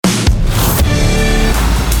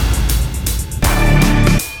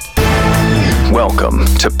Welcome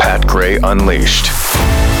to Pat Gray Unleashed.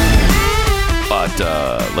 But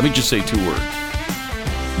let me just say 2 words.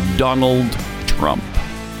 Donald Trump.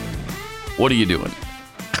 What are you doing?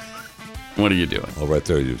 What are you doing? Oh, right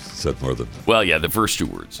there, you said more than... Well, yeah, the first 2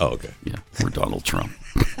 words. Oh, okay. Yeah, we're Donald Trump.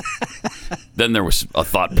 Then there was a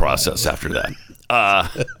thought process after that.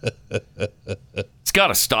 It's got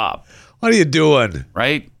to stop. What are you doing?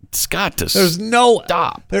 Right? It's got to There's no...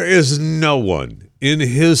 stop. There is no one in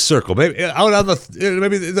his circle, maybe out on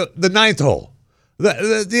the ninth hole,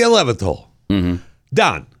 the 11th hole. Mm-hmm.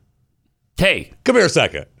 Don, Hey, come here a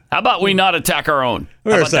second. how about we not attack our own?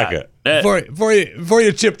 Come here a second. Before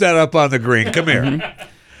you chip that up on the green, come here.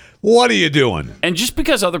 What are you doing? And just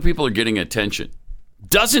because other people are getting attention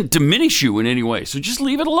doesn't diminish you in any way. So just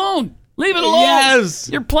leave it alone. Leave it alone. Yes.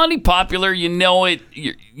 You're plenty popular. You know it.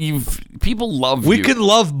 People love you. We can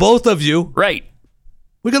love both of you. Right.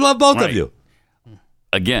 We can love both Right. of you.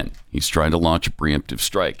 Again, he's trying to launch a preemptive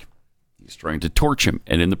strike. He's trying to torch him.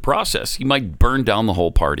 And in the process, he might burn down the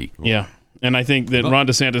whole party. Yeah. And I think that Ron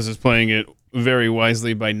DeSantis is playing it very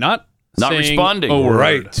wisely by not saying responding. a word.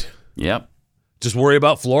 Right. Yep. Just worry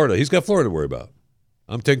about Florida. He's got Florida to worry about.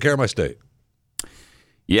 I'm taking care of my state.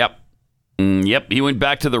 Yep. Yep. He went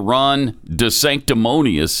back to the Ron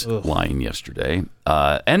DeSanctimonious line yesterday.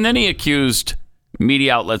 And then he accused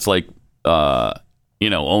media outlets like,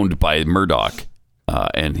 owned by Murdoch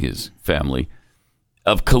and his family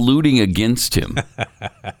of colluding against him.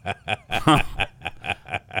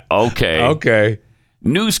 Okay.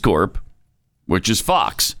 News Corp, which is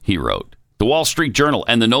Fox, he wrote, the Wall Street Journal,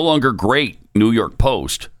 and the no longer great New York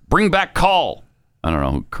Post bring back Cole. I don't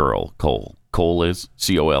know who Cole is,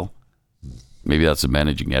 C-O-L. Maybe that's the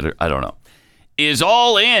managing editor. I don't know. Is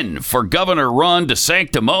all in for Governor Ron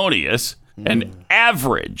DeSanctimonious, an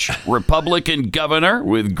average Republican governor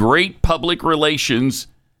with great public relations.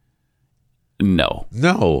 No.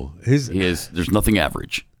 There's nothing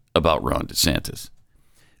average about Ron DeSantis,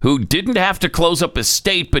 who didn't have to close up his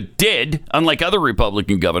state, but did, unlike other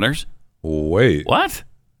Republican governors. Wait. What?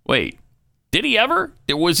 Wait. Did he ever?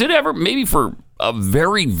 Was it ever? Maybe for a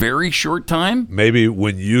very, very short time? Maybe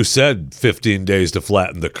when you said 15 days to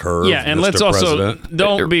flatten the curve. Yeah, and Mr. let's also President.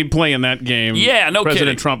 don't be playing that game. Yeah, no President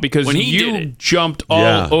kidding. Trump, because When he did you it. jumped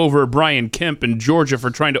all over Brian Kemp in Georgia for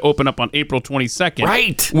trying to open up on April 22nd.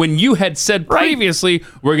 Right. When you had said previously,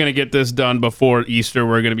 we're going to get this done before Easter,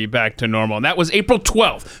 we're going to be back to normal. And that was April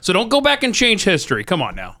 12th. So don't go back and change history. Come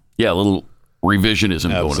on now. Yeah, a little revisionism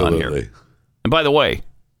going on here. Absolutely. And by the way,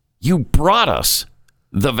 you brought us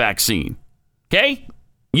the vaccine, okay?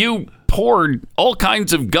 You poured all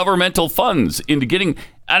kinds of governmental funds into getting,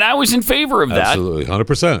 and I was in favor of that. Absolutely,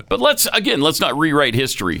 100%. But let's not rewrite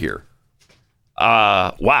history here.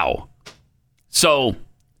 Wow. So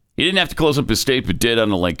he didn't have to close up his state, but did,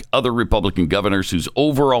 unlike other Republican governors whose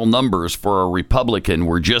overall numbers for a Republican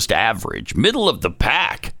were just average, middle of the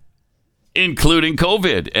pack, including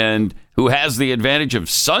COVID, and who has the advantage of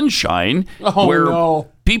sunshine, where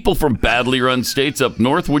people from badly run states up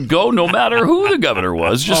north would go no matter who the governor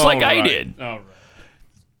was, just like I did. All right.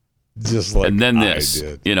 Just like And then I this,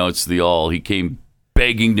 did. it's he came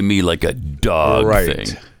begging to me like a dog Right.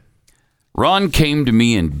 thing. Ron came to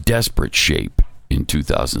me in desperate shape in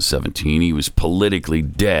 2017. He was politically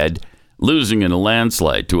dead, losing in a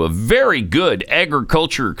landslide to a very good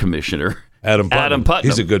agriculture commissioner, Adam Putnam.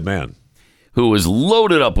 He's a Putnam, good man. who was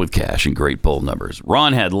loaded up with cash and great poll numbers.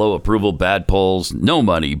 Ron had low approval, bad polls, no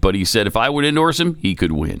money, but he said if I would endorse him, he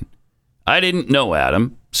could win. I didn't know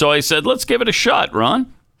Adam, so I said, let's give it a shot,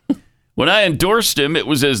 Ron. When I endorsed him, it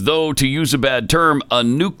was as though, to use a bad term, a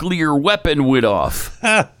nuclear weapon went off.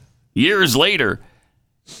 Years later,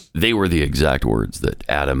 they were the exact words that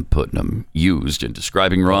Adam Putnam used in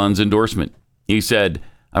describing Ron's endorsement. He said,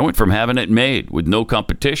 I went from having it made with no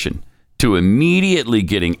competition to immediately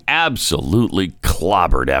getting absolutely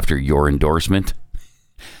clobbered after your endorsement.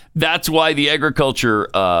 That's why the agriculture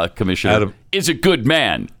commissioner is a good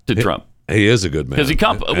man to Trump. He is a good man.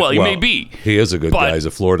 Because he may be. He is a good guy. He's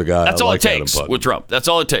a Florida guy. That's I all like it Adam takes Putnam. with Trump. That's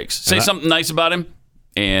all it takes. Say something nice about him,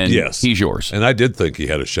 and Yes. he's yours. And I did think he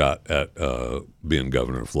had a shot at being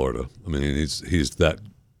governor of Florida. I mean, he's that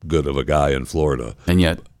good of a guy in Florida. And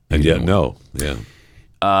yet no. Yeah.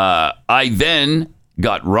 I then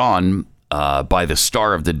got Ron by the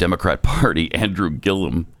star of the Democrat Party, Andrew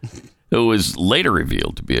Gillum, who was later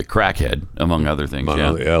revealed to be a crackhead, among other things.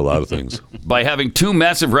 Yeah, a lot of things. By having 2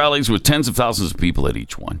 massive rallies with tens of thousands of people at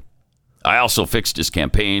each one. I also fixed his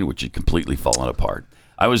campaign, which had completely fallen apart.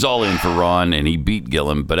 I was all in for Ron, and he beat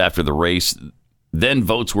Gillum, but after the race, then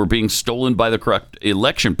votes were being stolen by the corrupt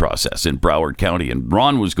election process in Broward County, and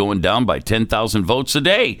Ron was going down by 10,000 votes a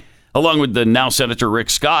day. along with the now Senator Rick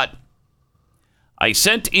Scott. I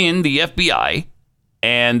sent in the FBI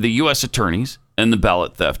and the U.S. attorneys, and the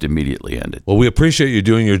ballot theft immediately ended. Well, we appreciate you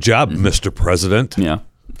doing your job, Mr. President. Yeah.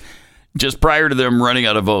 Just prior to them running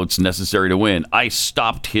out of votes necessary to win, I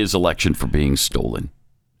stopped his election from being stolen.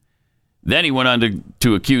 Then he went on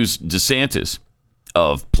to accuse DeSantis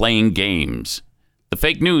of playing games. The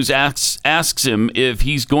fake news asks him if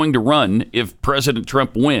he's going to run if President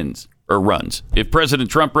Trump wins or runs. If President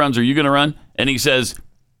Trump runs, are you going to run? And he says,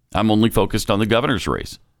 I'm only focused on the governor's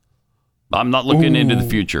race. I'm not looking into the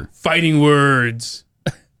future. Fighting words.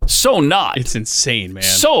 So not. It's insane, man.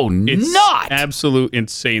 So it's not. Absolute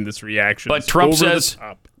insane, this reaction. But It's Trump over the says,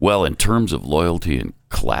 top. well, in terms of loyalty and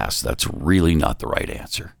class, that's really not the right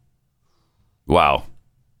answer. Wow.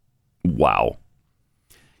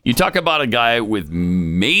 You talk about a guy with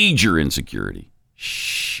major insecurity.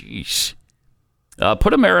 Sheesh.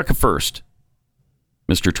 Put America first,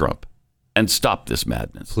 Mr. Trump, and stop this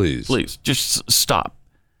madness. Please. Just stop.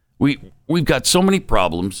 We've got so many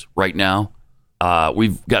problems right now.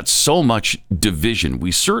 We've got so much division.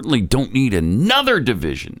 We certainly don't need another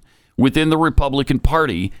division within the Republican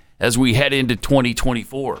Party as we head into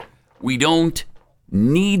 2024. We don't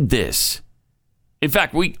need this. In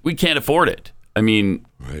fact, we can't afford it. I mean,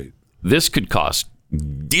 Right. this could cost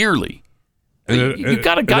dearly. And You've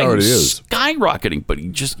got a it guy already who's is. skyrocketing, but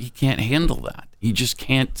he can't handle that. He just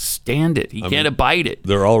can't stand it. He can't abide it.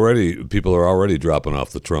 People are already dropping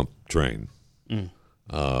off the Trump train. In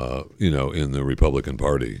the Republican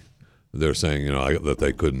Party, they're saying that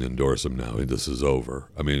they couldn't endorse him now. This is over.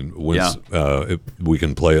 I mean, we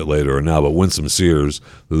can play it later or now, but Winsome Sears,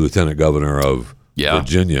 the lieutenant governor of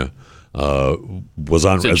Virginia, is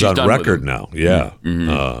on record now.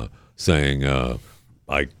 Yeah, saying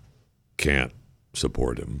I can't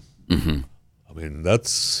support him. Mm-hmm. I mean,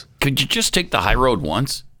 that's. Could you just take the high road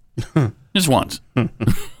once? Just once.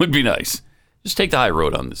 Would be nice. Just take the high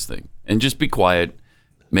road on this thing and just be quiet.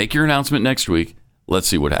 Make your announcement next week. Let's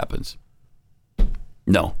see what happens.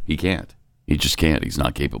 No, he can't. He just can't. He's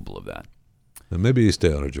not capable of that. And maybe you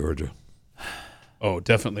stay out of Georgia. Oh,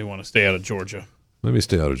 definitely want to stay out of Georgia. Maybe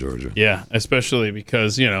stay out of Georgia. Yeah, especially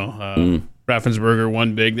because, Raffensperger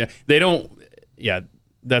won big. They don't,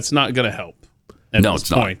 that's not going to help at No, this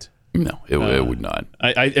it's not. point. No, it would not.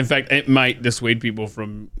 In fact, it might dissuade people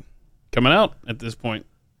from coming out at this point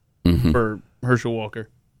for Herschel Walker.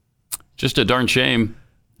 Just a darn shame.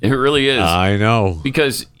 It really is. I know.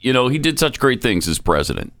 Because, he did such great things as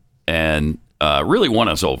president and really won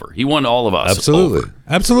us over. He won all of us over.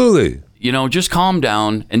 Absolutely. Just calm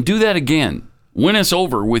down and do that again. Win us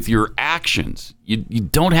over with your actions. You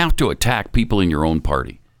don't have to attack people in your own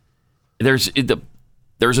party. There's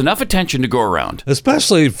enough attention to go around.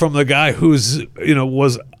 Especially from the guy who's,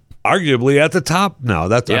 was arguably at the top now.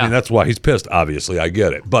 I mean, that's why he's pissed, obviously. I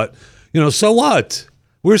get it. But, so what?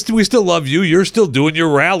 We still love you. You're still doing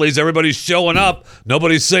your rallies. Everybody's showing up.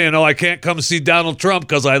 Nobody's saying, I can't come see Donald Trump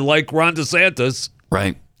because I like Ron DeSantis.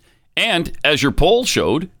 Right. And as your poll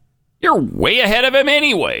showed, you're way ahead of him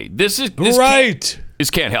anyway. This right.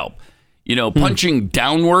 This can't help. Punching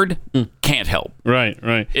downward can't help.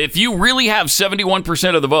 Right. If you really have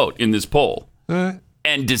 71% of the vote in this poll and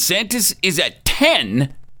DeSantis is at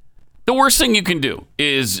 10, the worst thing you can do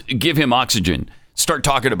is give him oxygen. Start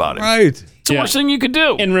talking about it. Right. It's the worst thing you could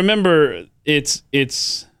do. And remember,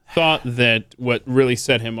 it's thought that what really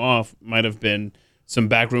set him off might have been some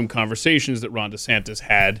backroom conversations that Ron DeSantis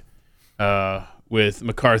had with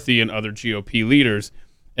McCarthy and other GOP leaders.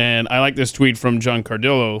 And I like this tweet from John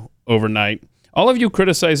Cardillo overnight. All of you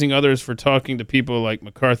criticizing others for talking to people like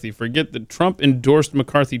McCarthy, forget that Trump endorsed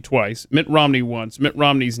McCarthy twice, Mitt Romney once, Mitt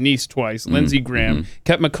Romney's niece twice, Lindsey Graham,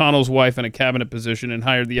 kept McConnell's wife in a cabinet position, and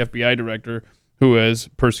hired the FBI director who has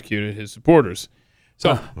persecuted his supporters.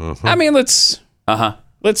 So, I mean,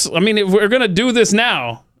 if we're going to do this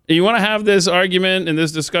now, you want to have this argument and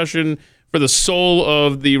this discussion for the soul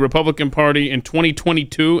of the Republican Party in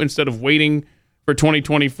 2022 instead of waiting for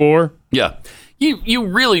 2024? Yeah. You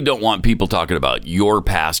really don't want people talking about your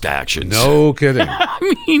past actions. No kidding.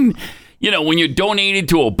 I mean, when you donated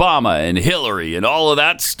to Obama and Hillary and all of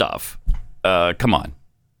that stuff, come on.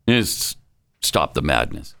 Just stop the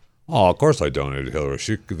madness. Oh, of course I donated to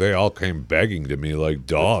Hillary. They all came begging to me like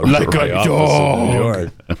dogs. Like from a the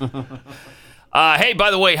office in New dog. York. Hey, by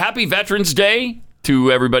the way, happy Veterans Day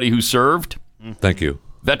to everybody who served. Thank you.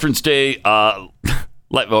 Veterans Day, don't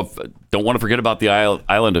want to forget about the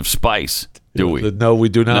island of Spice, do we? No, we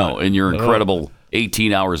do not. No, in your incredible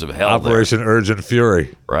 18 hours of hell. Operation Urgent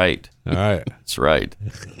Fury. Right. All right. That's right.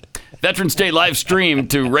 Veterans Day live stream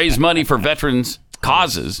to raise money for veterans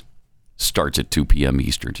causes. starts at 2 p.m.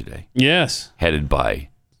 Eastern today. Yes. Headed by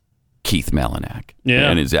Keith Malinak. Yeah.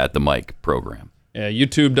 And his At the Mic program. Yeah,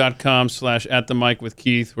 youtube.com/atthemic with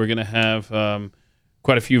Keith. We're going to have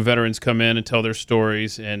quite a few veterans come in and tell their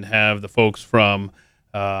stories, and have the folks from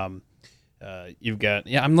you've got,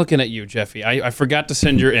 I'm looking at you, Jeffy. I forgot to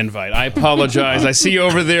send your invite. I apologize. I see you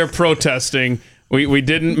over there protesting. We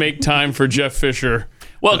didn't make time for Jeff Fisher.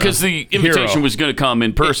 Well, because the invitation was going to come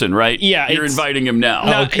in person, right? Yeah. You're inviting him now.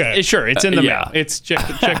 No, okay. Sure. It's in the mail. It's check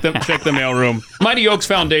the mail room. Mighty Oaks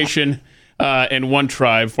Foundation and One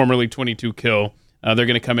Tribe, formerly 22 Kill. They're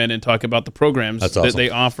going to come in and talk about the programs that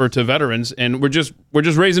they offer to veterans, and we're just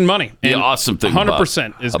raising money. The awesome thing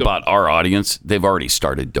 100% is about our audience, they've already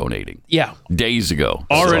started donating. Yeah. Days ago.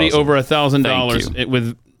 Already awesome. Over $1,000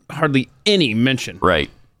 with hardly any mention.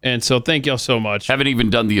 Right. And so thank y'all so much. Haven't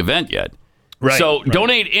even done the event yet. Right. So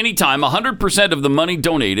donate anytime. 100% of the money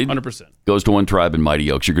donated 100% goes to One Tribe and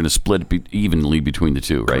Mighty Oaks. You're going to split it evenly between the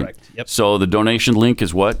two, right? Correct. Yep. So the donation link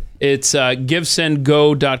is what? It's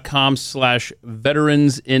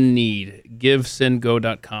givesendgo.com/veteransinneed.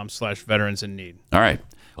 Givesendgo.com/veteransinneed. All right.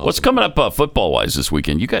 What's coming up football-wise this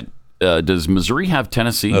weekend? You got, does Missouri have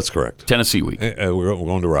Tennessee? That's correct. Tennessee week. We're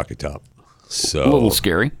going to Rocky Top. So A little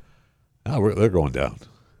scary. they're going down.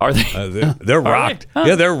 Are they? They're rocked. Huh.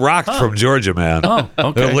 Yeah, they're rocked from Georgia, man. Oh,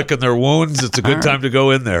 okay. They're licking their wounds. It's a good time to go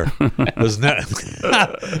in there. We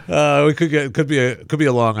could be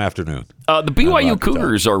a long afternoon. The BYU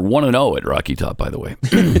Cougars are 1-0 at Rocky Top, by the way.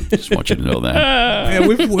 Just want you to know that. Yeah,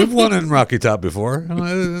 we've won in Rocky Top before.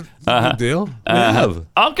 It's a good deal. We have.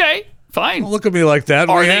 Okay, fine. Don't look at me like that.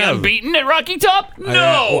 Are we they have. unbeaten at Rocky Top?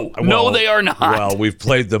 No, no, they are not. Well, we've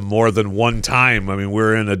played them more than one time. I mean,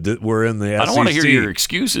 we're in the SEC. I don't want to hear your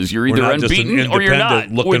excuses. You're either We're not unbeaten just an or you're not.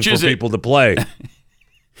 independent looking Which for is people to play.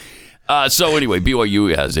 So anyway,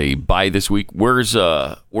 BYU has a bye this week. Where's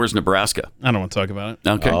Nebraska? I don't want to talk about it.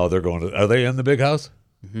 Okay. Oh, they're going to. Are they in the big house?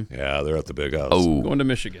 Mm-hmm. Yeah, they're at the big house. Oh, Going to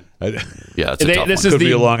Michigan. yeah, it's a tough this one. is Could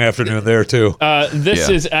be a long afternoon there too. This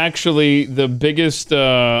is actually the biggest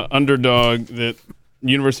underdog that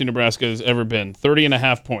University of Nebraska has ever been.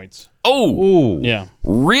 30.5 points. Oh, Yeah.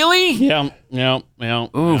 really? Yeah.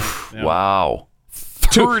 Oof! Wow,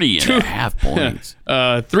 30.5 points.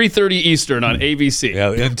 3:30 Eastern on ABC.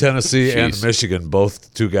 Yeah, in Tennessee and Jeez. Michigan,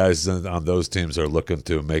 both two guys on those teams are looking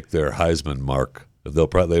to make their Heisman mark.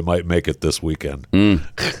 They might make it this weekend.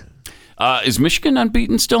 Is Michigan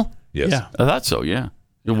unbeaten still? Yes. Yeah. I thought so. Yeah.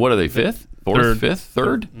 What are they? Fifth, fourth, Third. fifth,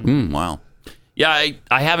 third? Wow. Yeah,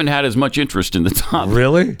 I haven't had as much interest in the top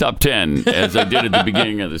 10 as I did at the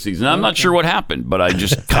beginning of the season. I'm not sure what happened, but I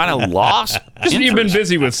just kind of lost. You've been interest.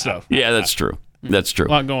 busy with stuff. Yeah, that's true. That's true. A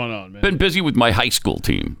lot going on, man. Been busy with my high school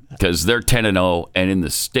team because they're 10-0 and in the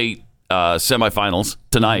state semifinals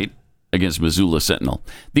tonight against Missoula Sentinel,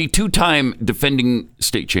 the two-time defending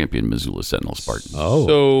state champion Missoula Sentinel Spartans. Oh.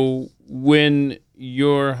 So when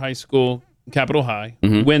your high school, Capital High,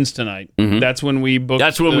 wins tonight, that's when we book.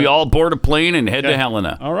 That's when we all board a plane and head to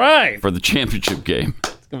Helena All right. for the championship game.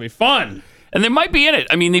 It's going to be fun. And they might be in it.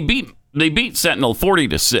 I mean, they beat Sentinel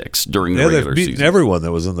 40-6 during the Yeah, regular they've beaten season. everyone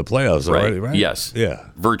that was in the playoffs already, right? Yes. Yeah.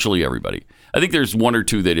 Virtually everybody. I think there's one or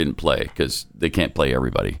two they didn't play because they can't play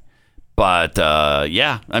everybody. But,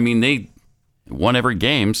 yeah, I mean, they won every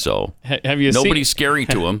game, so Have you nobody's seen, scary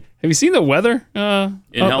to them. Have you seen the weather In up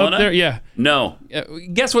Helena? there? Yeah. No.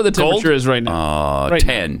 Guess what the temperature Cold? is right now? Right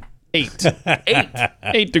 10. 8.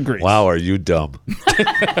 8 degrees. Wow, are you dumb?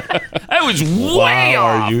 That was way Wow,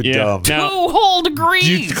 off. are you Yeah. dumb? Now- 2 whole degrees.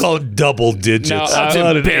 You call it double digits. Now, That's I'm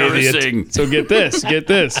not an idiot. embarrassing. So get this. So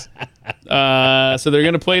they're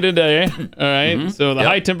going to play today. All right. So the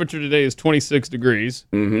high temperature today is 26 degrees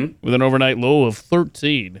with an overnight low of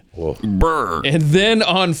 13. Brr. And then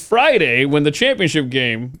on Friday, when the championship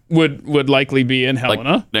game would likely be in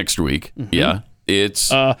Helena, Like next week. Yeah. It's,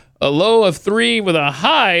 a low of 3 with a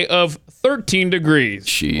high of 13 degrees.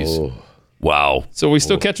 jeez. Wow. So we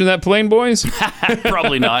still catching that plane, boys?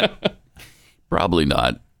 Probably not. Probably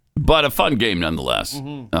not. But a fun game nonetheless.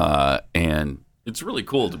 And it's really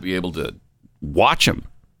cool to be able to watch them,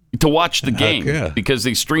 to watch the game yeah. because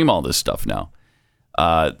they stream all this stuff now.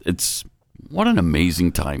 It's what an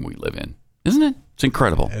amazing time we live in, isn't it? It's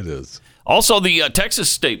incredible. It is. Also, the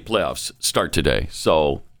Texas State playoffs start today,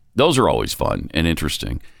 so those are always fun and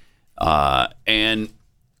interesting. And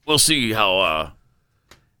we'll see how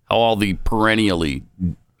all the perennially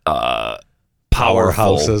powerful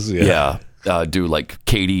Powerhouses, do, like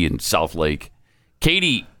Katy and South Lake.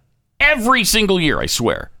 Katy, every single year, I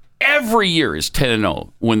swear, every year is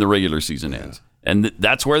 10-0 when the regular season ends, and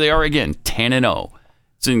that's where they are again, 10-0.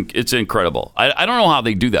 It's incredible. I don't know how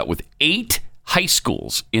they do that with 8 high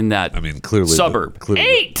schools in that clearly suburb. Clearly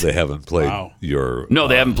 8! They haven't played your... No,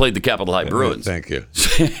 they haven't played the Capitol High Bruins. Thank you.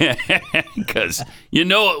 Because you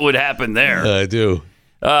know what would happen there. I do.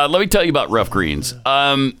 Let me tell you about Rough Greens.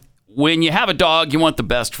 When you have a dog, you want the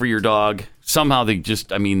best for your dog. Somehow they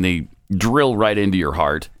they drill right into your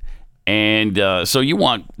heart. And so you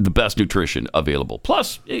want the best nutrition available.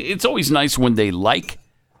 Plus, it's always nice when they like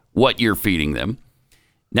what you're feeding them.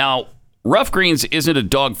 Now, Rough Greens isn't a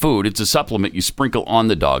dog food. It's a supplement you sprinkle on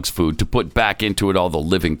the dog's food to put back into it all the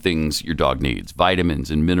living things your dog needs.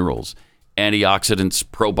 Vitamins and minerals, antioxidants,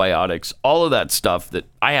 probiotics, all of that stuff that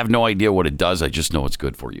I have no idea what it does. I just know it's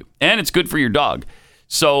good for you. And it's good for your dog.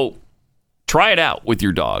 So try it out with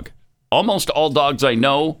your dog. Almost all dogs I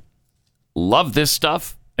know love this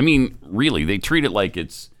stuff. I mean, really, they treat it like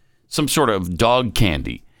it's some sort of dog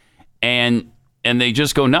candy. And they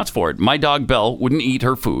just go nuts for it. My dog, Belle, wouldn't eat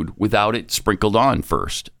her food without it sprinkled on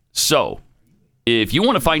first. So if you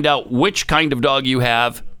want to find out which kind of dog you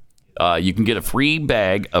have, you can get a free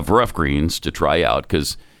bag of Rough Greens to try out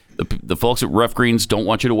because the folks at Rough Greens don't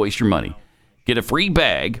want you to waste your money. Get a free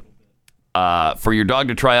bag for your dog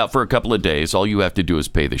to try out for a couple of days. All you have to do is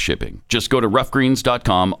pay the shipping. Just go to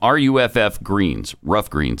roughgreens.com, RUFF Greens,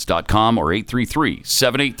 roughgreens.com, or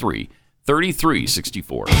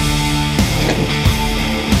 833-783-3364.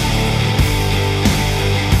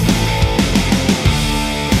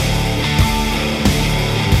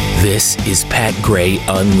 This is Pat Gray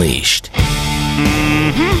Unleashed.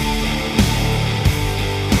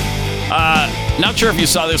 Not sure if you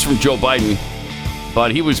saw this from Joe Biden,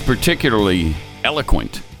 but he was particularly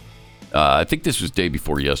eloquent. I think this was day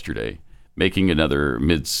before yesterday, making another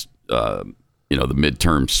the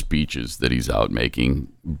midterm speeches that he's out making,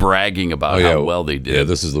 bragging about how well they did. Yeah,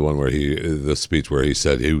 this is the one where the speech where he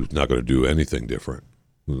said he was not going to do anything different.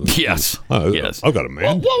 Yes. Yes. I've got a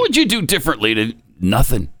man. What would you do differently?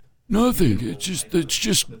 Nothing. It's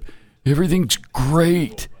just everything's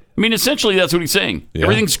great. I mean, essentially, that's what he's saying. Yeah.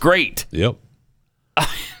 Everything's great. Yep.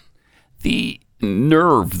 The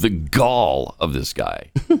nerve, the gall of this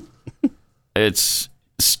guy. It's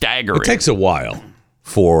staggering. It takes a while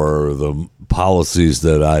for the policies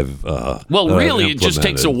that I've really, it just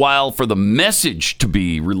takes a while for the message to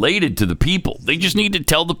be related to the people. They just need to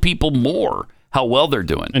tell the people more how well they're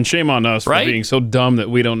doing. And shame on us for being so dumb that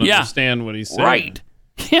we don't understand what he's saying. Right.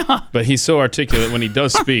 Yeah. But he's so articulate when he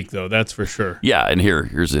does speak, though, that's for sure. Yeah, and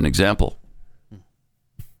here's an example.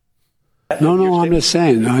 No, I'm just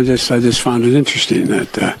saying. I just found it interesting that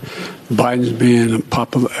Biden's being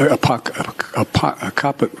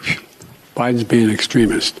Biden's being an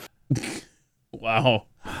extremist. Wow,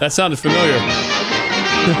 that sounded familiar.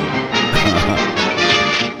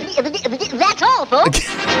 That's all, folks.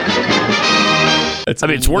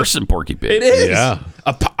 It's worse than Porky Pig. It is. Yeah.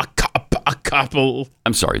 A couple.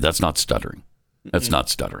 I'm sorry, that's not stuttering. That's not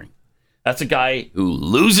stuttering. That's a guy who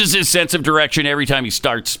loses his sense of direction every time he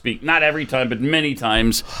starts speaking. Not every time, but many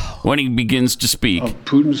times when he begins to speak. Of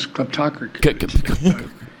Putin's kleptocracy.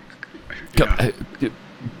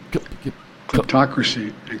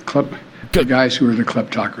 Kleptocracy. The guys who are the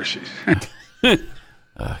kleptocracies.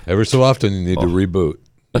 Every so often, you need to reboot.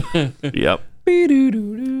 Yep.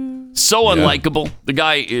 So unlikable. The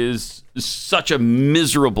guy is such a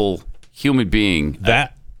miserable human being.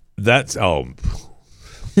 That's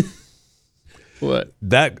What?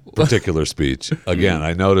 That particular speech, again,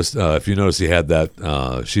 I noticed, if you notice, he had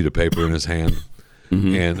that sheet of paper in his hand.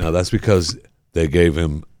 Mm-hmm. And that's because they gave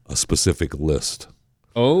him a specific list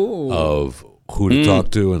of who to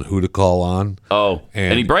talk to and who to call on. Oh,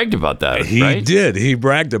 and he bragged about that, He right? did. He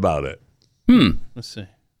bragged about it. Let's see.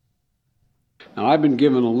 Now, I've been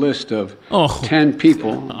given a list of 10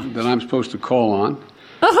 people that I'm supposed to call on.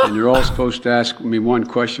 And you're all supposed to ask me one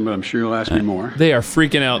question, but I'm sure you'll ask me more. They are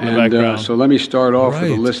freaking out in the background. So let me start off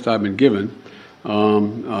with the list I've been given.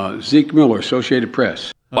 Zeke Miller, Associated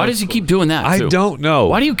Press. Why does he keep doing that, I don't know.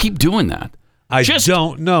 Why do you keep doing that? I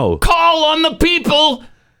don't know. Call on the people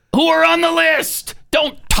who are on the list.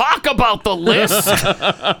 Don't talk about the list.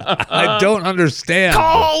 I don't understand.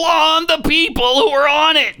 Call on the people who are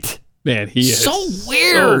on it. Man, he is so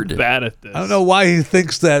weird. So bad at this. I don't know why he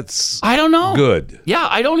thinks that's I don't know. Good. Yeah,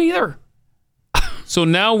 I don't either. So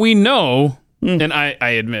now we know, and I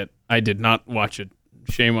admit, I did not watch it.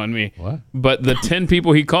 Shame on me. What? But the 10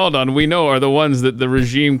 people he called on, we know, are the ones that the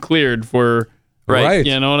regime cleared for. Right.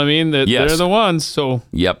 You know what I mean? That Yes. They're the ones. So.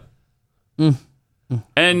 Yep.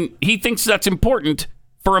 And he thinks that's important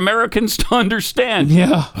for Americans to understand.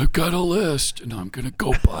 Yeah. I've got a list, and I'm going to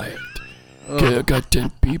go by it. Okay, I got 10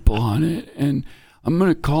 people on it, and I'm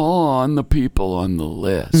going to call on the people on the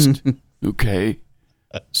list. Okay?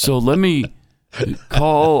 So let me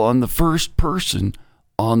call on the first person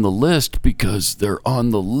on the list because they're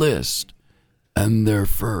on the list and they're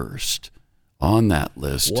first on that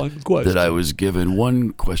list. One question. That I was given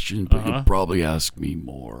one question, but you'll probably ask me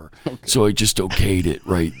more. Okay. So I just okayed it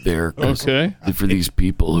right there. Okay. For these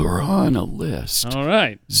people who are on a list. All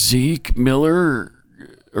right. Zeke Miller,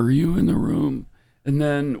 are you in the room? And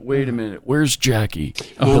then, wait a minute, where's Jackie?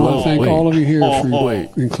 I want to thank all of you here,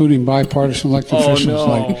 including bipartisan elected officials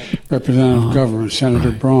like Representative Governor,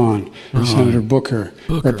 Senator Braun, Senator Booker,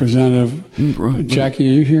 Representative Jackie.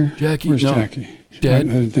 Are you here? Jackie, where's no. Jackie? Dead.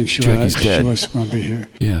 I didn't think she was going to be here.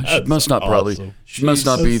 Yeah, she must not awesome. She must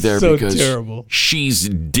not be there so because terrible. she's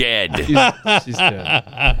dead. She's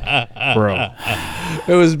dead. Bro.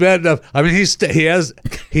 It was bad enough. I mean,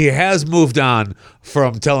 he has moved on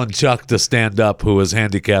from telling Chuck to stand up, who was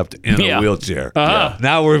handicapped in a wheelchair.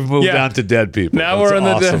 Now we've moved on to dead people. Now That's we're on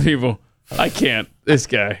awesome. the dead people. I can't. This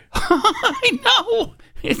guy. I know.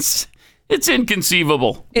 It's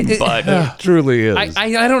inconceivable. But It truly is.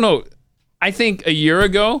 I don't know. I think a year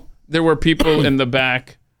ago, there were people in the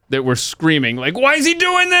back that were screaming, like, why is he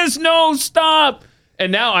doing this? No, stop.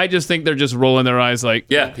 And now I just think they're just rolling their eyes like,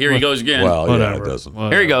 yeah, here he goes again. Well, whatever. yeah, it doesn't.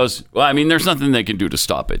 Here he goes. Well, I mean, there's nothing they can do to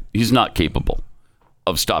stop it. He's not capable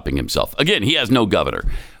of stopping himself. Again, he has no governor.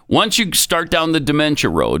 Once you start down the dementia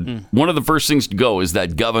road, one of the first things to go is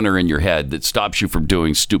that governor in your head that stops you from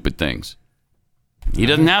doing stupid things. He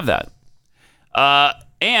doesn't have that.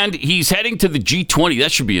 And he's heading to the G20.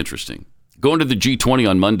 That should be interesting. Going to the G20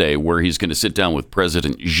 on Monday, where he's going to sit down with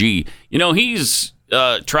President Xi. You know, he's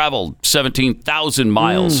traveled 17,000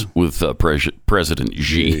 miles with President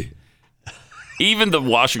Xi. Even the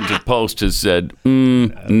Washington Post has said,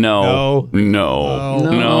 no, he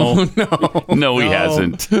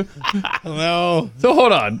hasn't. No. So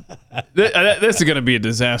hold on. This is going to be a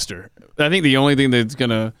disaster. I think the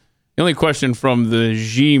only question from the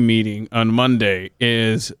Xi meeting on Monday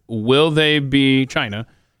is, will they be, China,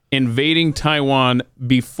 invading Taiwan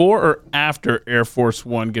before or after Air Force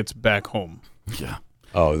One gets back home? Yeah.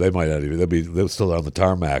 Oh, they might not even. They're still on the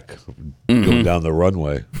tarmac, going down the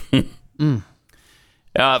runway.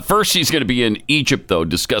 First, he's going to be in Egypt, though,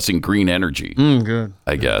 discussing green energy. Good.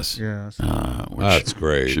 I guess. Yeah. That's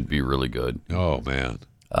great. Should be really good. Oh, man.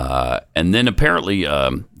 And then apparently,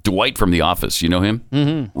 Dwight from The Office, you know him?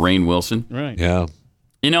 Mm-hmm. Rainn Wilson. Right. Yeah.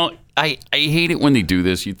 You know, I hate it when they do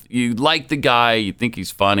this. You like the guy, you think he's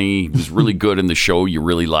funny, he was really good in the show you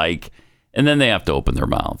really like, and then they have to open their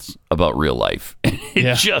mouths about real life.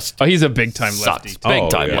 He's a big time lefty. Big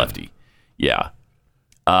time lefty. Yeah.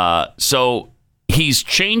 So he's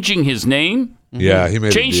changing his name. Yeah, he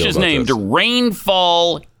made changed his name to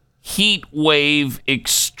Rainfall Heat Wave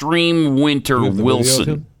Extreme Winter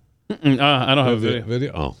Wilson. I don't have a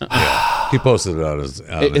video. Oh, yeah. He posted it on his.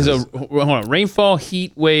 Hold on. Rainfall,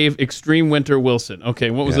 heat wave, extreme winter, Wilson. Okay,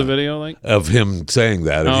 what was the video like? Of him saying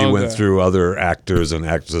that, and he went through other actors and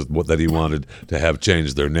actresses that he wanted to have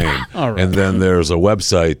change their name. All right. And then there's a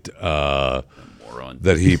website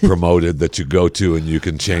that he promoted that you go to and you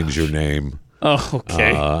can change your name. Oh,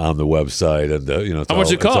 okay. On the website, and how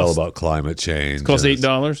much it costs? It's all about climate change. It costs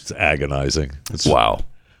 $8. It's agonizing. Wow.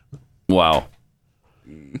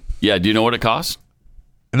 Yeah. Do you know what it costs?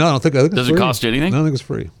 No, I think Does it cost anything? No, I think it's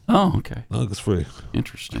free. Oh, okay. I think it's free.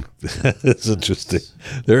 Interesting. It's interesting.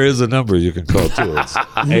 There is a number you can call too. It's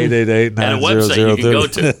 888-900-3030. And a website you can go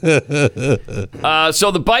to.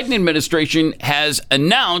 So the Biden administration has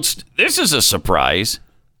announced, this is a surprise,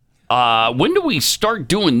 when do we start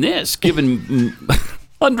doing this, giving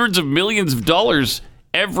hundreds of millions of dollars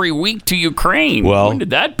every week to Ukraine? Well, when did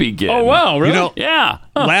that begin? Oh, wow, really? Yeah.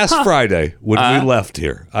 Last Friday, when we left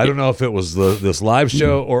here, I don't know if it was this live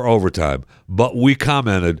show or overtime, but we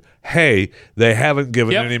commented, hey, they haven't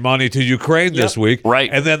given any money to Ukraine this week. Right.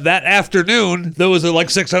 And then that afternoon, there was like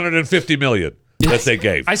 $650 million that they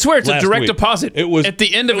gave. I swear, it's a direct week. deposit. It was at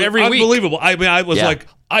the end of every week. Unbelievable. I mean, I was like,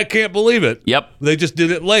 I can't believe it. Yep. They just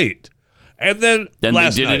did it late. And then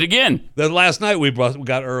last they did night, it again. Then last night we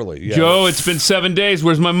got early. Yeah. Joe, it's been 7 days.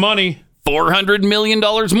 Where's my money? $400 million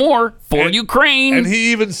more for Ukraine. And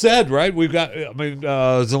he even said, right,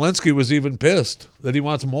 Zelensky was even pissed that he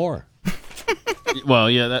wants more. Well,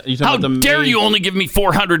 yeah. How dare you only give me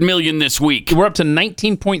 $400 million this week? We're up to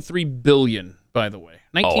 $19.3 billion, by the way.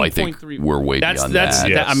 I think we're way beyond that.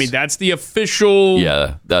 Yes. I mean, that's the official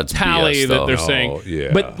that's tally BS, that they're saying.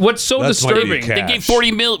 Yeah. But what's so disturbing? They gave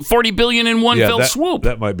 $40 billion in one fell swoop.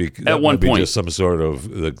 That might be at one point just some sort of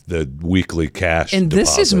the weekly cash. And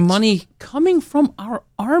deposits. this is money coming from our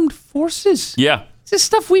armed forces. Yeah. This is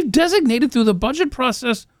stuff we've designated through the budget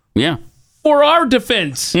process. Yeah. For our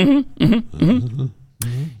defense. Mm-hmm. Mm-hmm.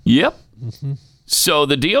 Mm-hmm. Yep. So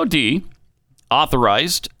the DOD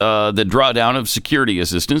authorized the drawdown of security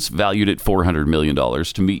assistance valued at $400 million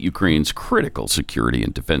to meet Ukraine's critical security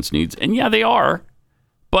and defense needs. And yeah, they are.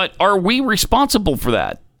 But are we responsible for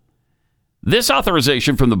that? This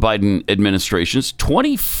authorization from the Biden administration's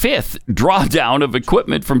 25th drawdown of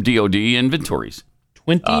equipment from DOD inventories.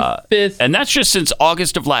 25th. And that's just since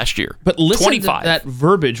August of last year. But listen 25. to that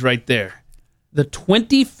verbiage right there. The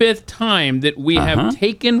 25th time that we have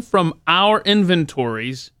taken from our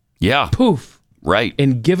inventories, poof, right,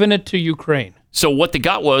 and given it to Ukraine. So what they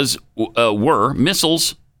got were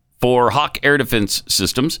missiles for Hawk air defense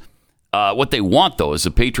systems. What they want, though, is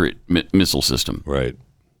a Patriot missile system. Right.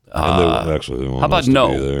 And they want how about us to no?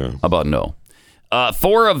 be there. How about no?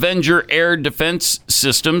 4 Avenger air defense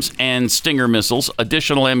systems and Stinger missiles,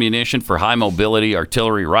 additional ammunition for high mobility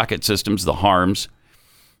artillery rocket systems, the HARMS,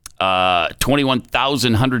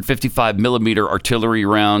 21,155 millimeter artillery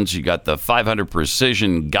rounds. You got the 500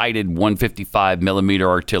 precision guided 155 millimeter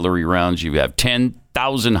artillery rounds. You have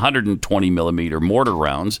 10,120 millimeter mortar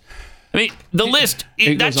rounds. I mean, the list,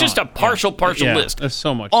 that's just a partial list. There's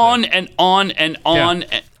so much. On and on and on.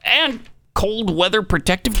 And cold weather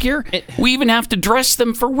protective gear. We even have to dress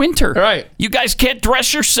them for winter. Right. You guys can't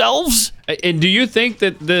dress yourselves? And do you think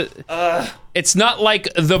that it's not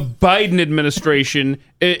like the Biden administration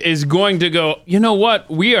is going to go, you know what?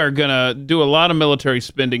 We are going to do a lot of military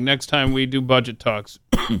spending next time we do budget talks.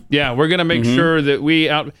 Yeah, we're going to make sure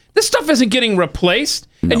that this stuff isn't getting replaced.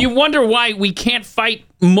 No. And you wonder why we can't fight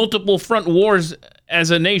multiple front wars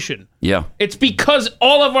as a nation. Yeah. It's because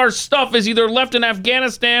all of our stuff is either left in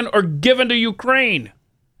Afghanistan or given to Ukraine.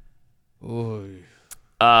 General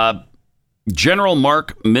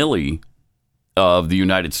Mark Milley of the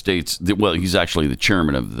United States, he's actually the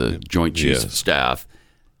chairman of the Joint Chiefs of Staff.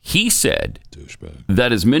 He said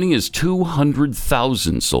that as many as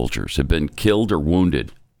 200,000 soldiers have been killed or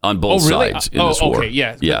wounded on both sides in this war. Okay,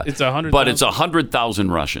 yeah. It's 100,000. But it's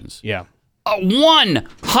 100,000 Russians. Yeah.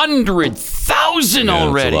 100,000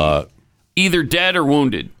 already. That's a lot. Either dead or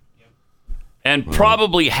wounded. And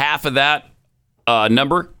probably half of that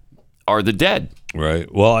number are the dead.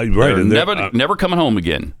 Right. Well, They're never coming home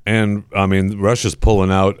again. And I mean, Russia's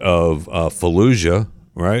pulling out of Fallujah,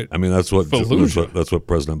 right? I mean, that's what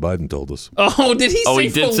President Biden told us. Oh, did he say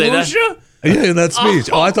did Fallujah? say that? Yeah, in that speech.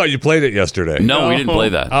 Oh, I thought you played it yesterday. No, we didn't play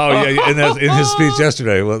that. Oh, yeah, in his speech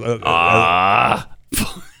yesterday.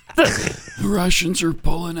 The Russians are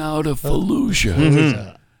pulling out of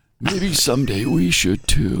Fallujah. Maybe someday we should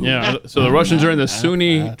too. Yeah. So the Russians are in the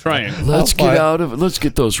Sunni Triangle. Let's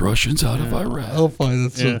get those Russians out of Iraq. Oh, fine.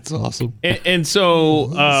 That's awesome. And so,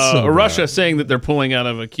 Russia saying that they're pulling out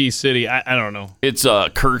of a key city. I don't know. It's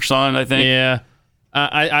Kherson, I think. Yeah.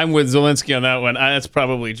 I'm with Zelensky on that one. That's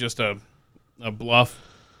probably just a bluff.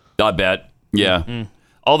 I bet. Yeah. Mm-hmm.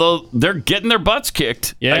 Although they're getting their butts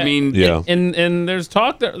kicked. Yeah. I mean, and there's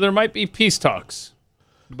talk that there might be peace talks.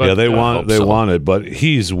 But, they wanted, but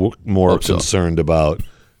he's more concerned about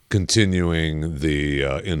continuing the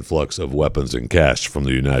influx of weapons and cash from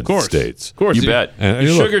the United States. Of course, you bet. And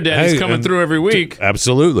sugar daddy's coming through every week.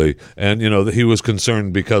 Absolutely, and he was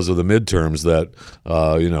concerned because of the midterms that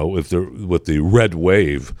with the red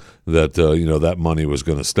wave that that money was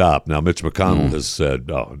going to stop. Now Mitch McConnell has said,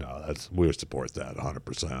 "Oh no, we support that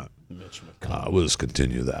 100%. Mitch McConnell, we'll just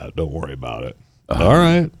continue that. Don't worry about it." All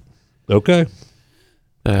right, okay.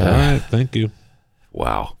 All right, thank you.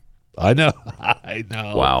 Wow. I know.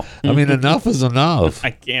 Wow. I mean, enough is enough.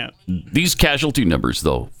 I can't. These casualty numbers,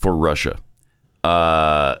 though, for Russia,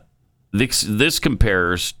 this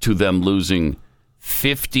compares to them losing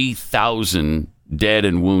 50,000 dead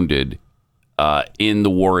and wounded in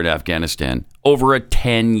the war in Afghanistan over a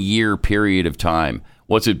 10-year period of time.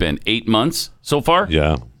 What's it been? 8 months so far?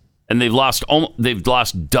 Yeah. And they've lost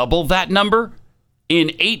double that number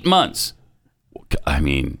in 8 months. I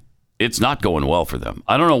mean, it's not going well for them.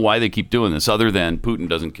 I don't know why they keep doing this other than Putin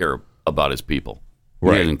doesn't care about his people.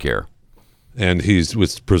 Right. He doesn't care. And he's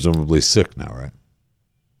presumably sick now, right?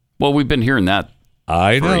 Well, we've been hearing that for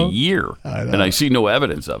a year, and I see no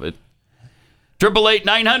evidence of it.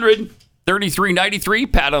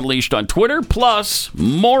 888-900-3393, Pat Unleashed on Twitter, plus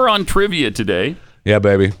more on trivia today. Yeah,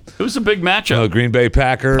 baby. It was a big matchup. Green Bay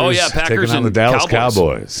Packers. Oh, yeah, Packers taking on the Dallas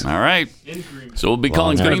Cowboys. All right. So we'll be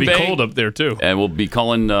calling Green Bay. It's going to be cold up there, too. And we'll be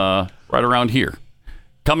calling right around here.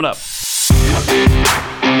 Coming up.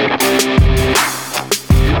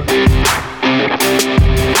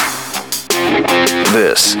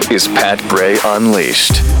 This is Pat Gray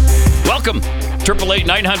Unleashed. Welcome.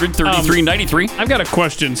 888-900-3393. I've got a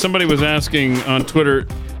question. Somebody was asking on Twitter,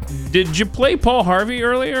 Did you play Paul Harvey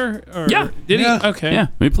earlier? Or Yeah. Did Yeah. he? Okay. Yeah,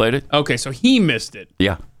 we played it. Okay, so he missed it.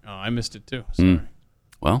 Yeah. Oh, I missed it too. Sorry.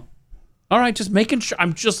 Well, All right, just making sure.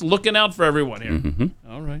 I'm just looking out for everyone here.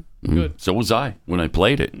 All right, good. so was I when I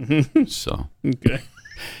played it. So, Okay.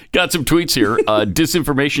 got some tweets here.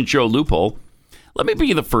 Disinformation show loophole. Let me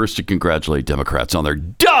be the first to congratulate Democrats on their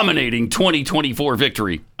dominating 2024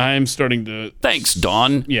 victory. I'm starting to. Thanks,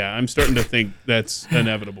 Dawn. Yeah, I'm starting to think that's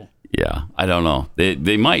inevitable. Yeah, I don't know.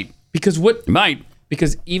 They might. Because what? Might.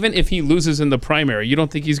 Because even if he loses in the primary, you don't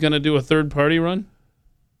think he's going to do a third party run?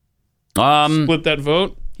 Split that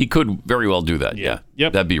vote? He could very well do that. Yeah.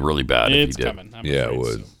 Yep. That'd be really bad It's if he did. coming. I'm Yeah, it afraid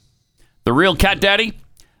would. so. The real cat daddy.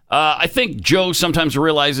 I think Joe sometimes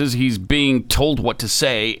realizes he's being told what to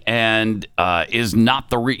say and is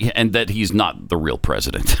not and that he's not the real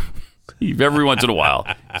president. Every once in a while,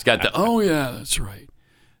 he's got the yeah, that's right.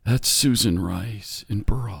 That's Susan Rice and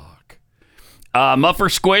Barack. Muffer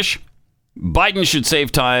Squish. Biden should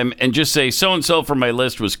save time and just say so-and-so from my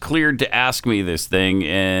list was cleared to ask me this thing,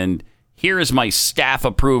 and here is my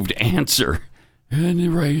staff-approved answer.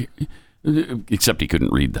 And right. Except he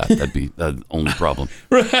couldn't read that. That'd be the only problem.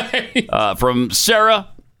 Right. From Sarah,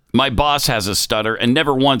 my boss has a stutter, and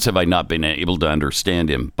never once have I not been able to understand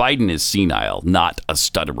him. Biden is senile, not a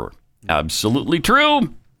stutterer. Absolutely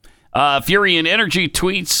true. Fury and Energy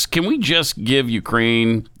tweets, can we just give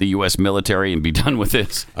Ukraine the U.S. military and be done with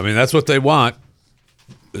this? I mean, that's what they want.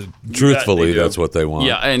 Truthfully, that's what they want.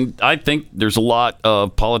 Yeah, and I think there's a lot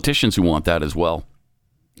of politicians who want that as well.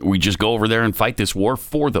 We just go over there and fight this war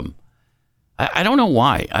for them. I don't know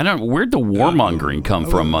why. Where'd the warmongering come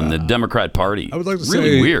from on the Democrat Party? I would like to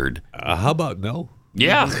really say, weird. How about no?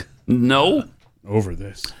 Yeah, no. Over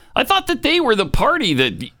this. I thought that they were the party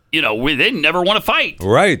that they never want to fight.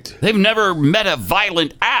 Right. They've never met a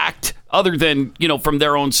violent act other than from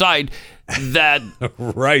their own side that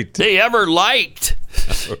Right. they ever liked.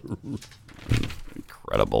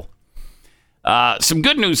 Incredible. Some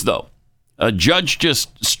good news though. A judge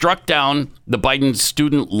just struck down the Biden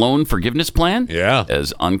student loan forgiveness plan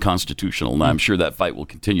as unconstitutional. And I'm sure that fight will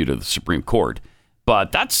continue to the Supreme Court.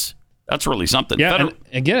 But that's really something. Yeah, and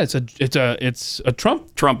again, it's a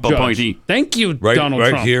Trump judge. Appointee. Thank you, Right, Donald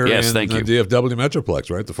Trump. Right here Yes, in thank the you. DFW Metroplex,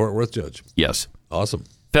 right? The Fort Worth judge. Yes. Awesome.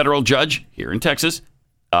 Federal judge here in Texas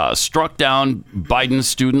struck down Biden's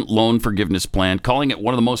student loan forgiveness plan, calling it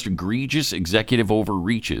one of the most egregious executive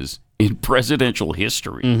overreaches in presidential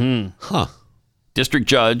history. Huh. District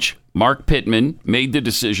Judge Mark Pittman made the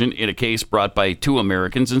decision in a case brought by two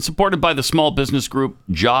Americans and supported by the small business group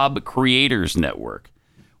Job Creators Network.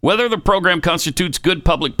 Whether the program constitutes good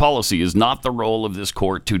public policy is not the role of this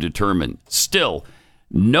court to determine. Still,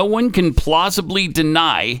 no one can plausibly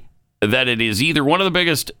deny that it is either one of the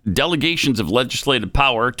biggest delegations of legislative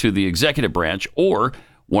power to the executive branch or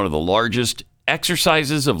one of the largest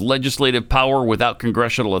exercises of legislative power without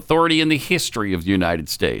congressional authority in the history of the United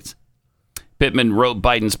States. Pittman wrote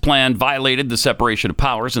Biden's plan violated the separation of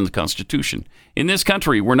powers in the Constitution. In this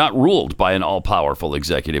country, we're not ruled by an all-powerful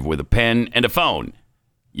executive with a pen and a phone.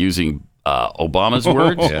 Using Obama's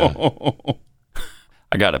words,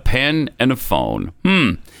 I got a pen and a phone.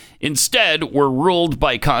 Instead, we're ruled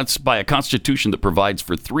by a constitution that provides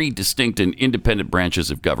for three distinct and independent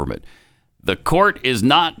branches of government. The court is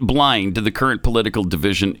not blind to the current political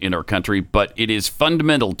division in our country, but it is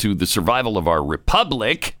fundamental to the survival of our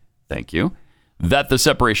republic, thank you, that the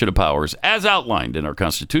separation of powers, as outlined in our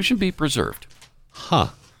Constitution, be preserved. Huh.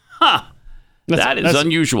 That is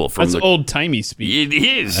unusual. That's old-timey speak. It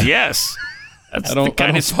is, yes. That's the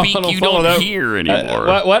kind of speak you don't hear anymore.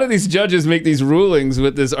 Why do these judges make these rulings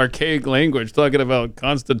with this archaic language, talking about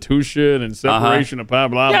Constitution and separation of power,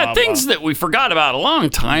 blah, blah, things blah. that we forgot about a long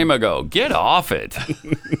time ago. Get off it.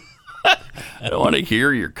 I don't want to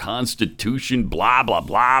hear your Constitution, blah, blah,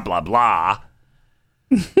 blah, blah, blah.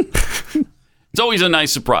 It's always a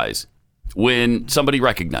nice surprise when somebody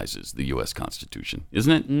recognizes the U.S. Constitution,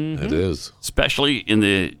 isn't it? Mm-hmm. It is. Especially in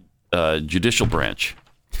the judicial branch.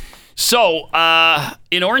 So,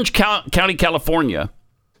 in Orange County, California,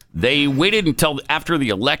 they waited until after the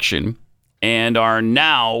election and are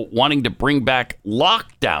now wanting to bring back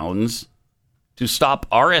lockdowns to stop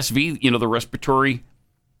RSV, the respiratory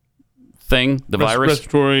thing, the virus.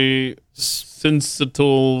 Respiratory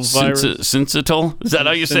syncytial virus. Syncytial? Is that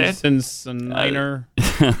how you say it? Syncytial.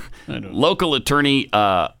 Local attorney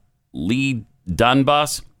Lee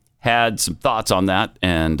Dunbas had some thoughts on that,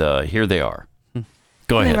 and here they are.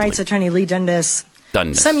 Go ahead. Human rights attorney Lee Dundas.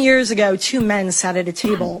 Some years ago, two men sat at a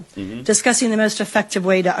table discussing the most effective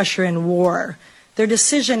way to usher in war. their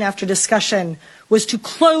decision after discussion was to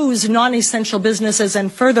close non-essential businesses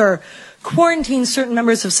and further quarantine certain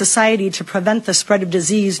members of society to prevent the spread of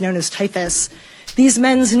disease known as typhus. These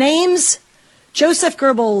men's names, Joseph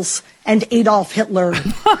Goebbels and Adolf Hitler.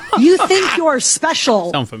 You think you're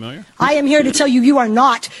special. Sound familiar? I am here to tell you, you are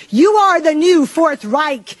not. You are the new Fourth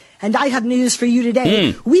Reich. And I have news for you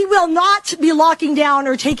today. We will not be locking down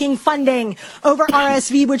or taking funding over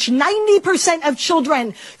RSV, which 90% of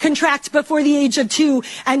children contract before the age of 2,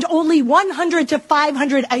 and only 100 to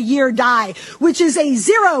 500 a year die, which is a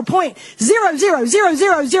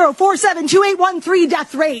 0.00000472813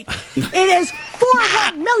 death rate. It is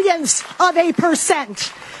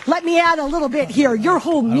 0.04% Let me add a little bit here. Your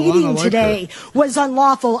whole meeting today was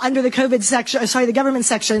unlawful under the the government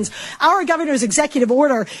sections. Our governor's executive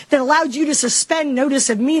order that allowed you to suspend notice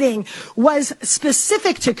of meeting was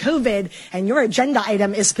specific to COVID, and your agenda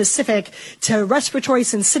item is specific to respiratory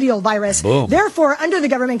syncytial virus. Boom. Therefore, under the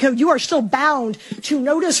government code, you are still bound to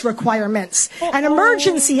notice requirements. An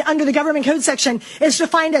emergency under the government code section is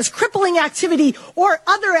defined as crippling activity or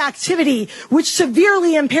other activity which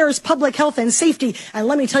severely impairs public health and safety. And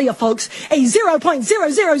let me tell you, folks, a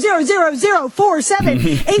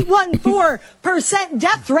 0.000047814%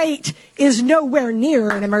 death rate is nowhere near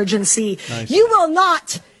an emergency. Nice. You will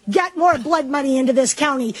not get more blood money into this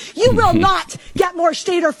county. You will not get more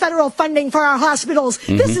state or federal funding for our hospitals.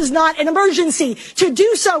 This is not an emergency. To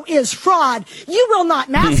do so is fraud. You will not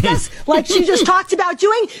mask us like she just talked about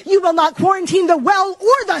doing. You will not quarantine the well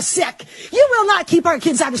or the sick. You will not keep our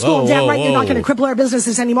kids out of school. Damn right, you're not going to cripple our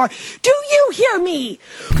businesses anymore. Do you hear me?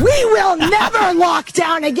 We will never lock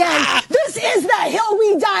down again. This is the hill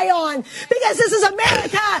we die on, because this is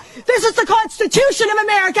America. This is the Constitution of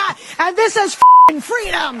America, and this is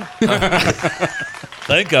freedom.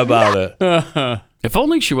 Think about it. If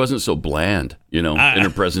only she wasn't so bland, in her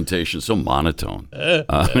presentation, so monotone.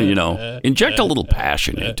 Inject a little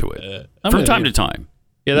passion into it from time to time.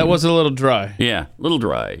 Yeah, that was a little dry. Yeah, a little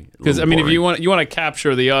dry. Because if you want to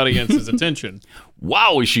capture the audience's attention.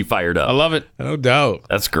 Wow, is she fired up? I love it. No doubt.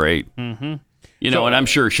 That's great. Mm-hmm. And I'm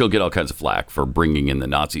sure she'll get all kinds of flack for bringing in the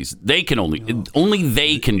Nazis. They can only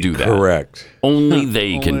they can do that. Correct. Only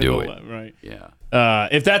they can do it. Right. Yeah.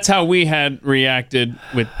 If that's how we had reacted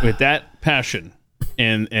with that passion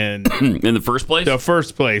in in the first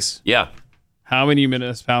place, yeah, how many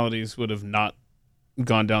municipalities would have not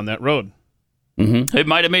gone down that road? Mm-hmm. It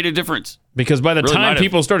might have made a difference, because by the time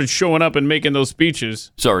people started showing up and making those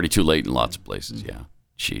speeches, it's already too late in lots of places. Yeah,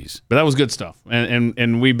 jeez, but that was good stuff,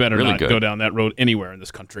 and we better not go down that road anywhere in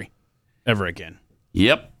this country ever again.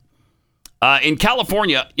 Yep. In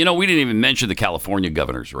California, we didn't even mention the California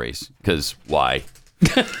governor's race, because why?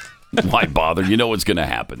 Why bother? You know what's going to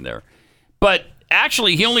happen there. But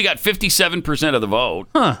actually, he only got 57% of the vote.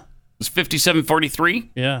 Huh. It was 57-43?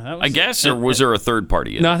 Yeah. I guess, or was there a third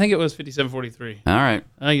party in it? No, I think it was 57-43. All right.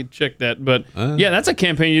 I can check that. But, yeah, that's a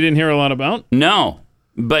campaign you didn't hear a lot about. No.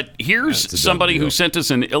 But here's somebody who sent us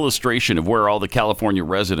an illustration of where all the California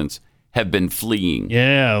residents have been fleeing.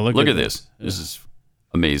 Yeah, look at this. Yeah. This is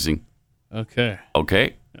amazing. Okay.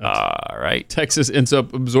 All right. Texas ends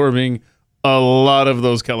up absorbing a lot of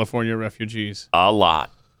those California refugees. A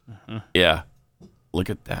lot. Uh-huh. Yeah. Look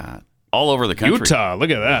at that. All over the country. Utah.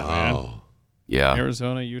 Look at that, man. Yeah.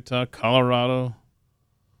 Arizona, Utah, Colorado.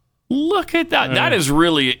 Look at that. That is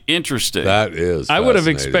really interesting. That is. I would have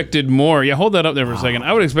expected more. Yeah, hold that up there for a second.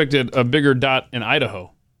 I would have expected a bigger dot in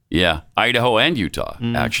Idaho. Yeah. Idaho and Utah,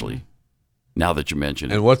 actually. Now that you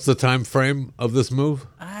mention it. And what's the time frame of this move?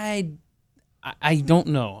 I don't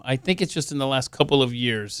know. I think it's just in the last couple of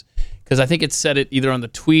years, because I think it said it either on the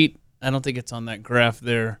tweet. I don't think it's on that graph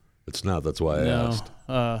there. It's not. That's why I asked.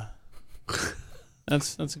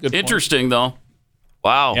 That's a good point. Interesting, though.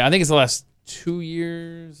 Wow. Yeah, I think it's the last 2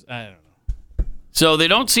 years. I don't know. So they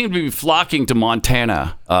don't seem to be flocking to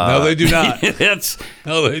Montana. No, they do not.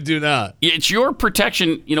 No, they do not. It's your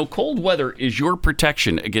protection. Cold weather is your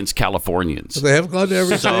protection against Californians. They have gone to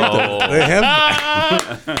every state, though. They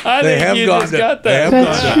have. They have gone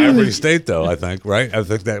to every state, though. I think, right? I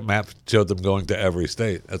think that map showed them going to every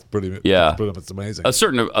state. That's pretty. Yeah, it's amazing. A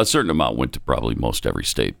certain amount went to probably most every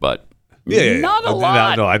state, but not a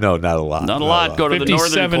lot. No, I know, not a lot. Not a lot. Go to the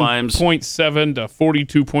northern climes. 57.7 to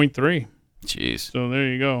 42.3. Jeez. So there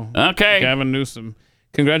you go. Okay. Gavin Newsom.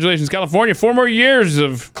 Congratulations, California. 4 more years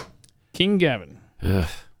of King Gavin.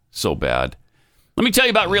 So bad. Let me tell you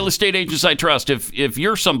about Real Estate Agents I Trust. If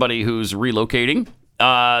you're somebody who's relocating,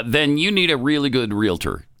 then you need a really good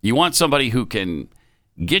realtor. You want somebody who can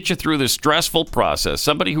get you through this stressful process.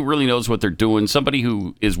 Somebody who really knows what they're doing, somebody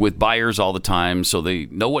who is with buyers all the time so they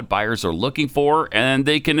know what buyers are looking for and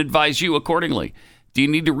they can advise you accordingly. Do you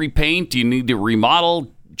need to repaint? Do you need to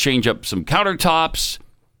remodel, change up some countertops,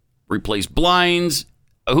 replace blinds?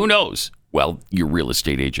 Who knows? Well, your real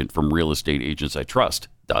estate agent from Real Estate Agents I Trust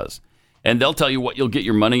does. And they'll tell you what you'll get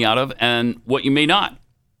your money out of and what you may not.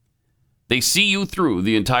 They see you through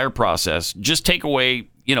the entire process. Just take away,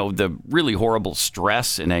 the really horrible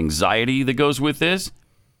stress and anxiety that goes with this.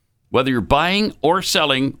 Whether you're buying or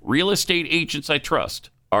selling, Real Estate Agents I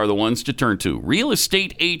Trust are the ones to turn to.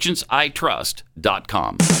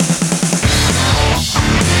 RealestateAgentsITrust.com.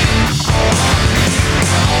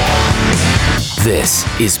 This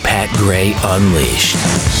is Pat Gray Unleashed.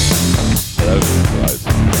 That was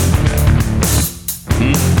surprising.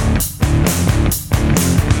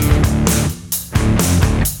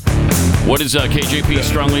 What is KJP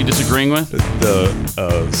strongly disagreeing with?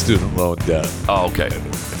 The student loan debt. Oh, okay.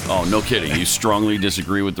 Oh, no kidding. You strongly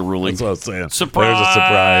disagree with the ruling? That's what I'm saying.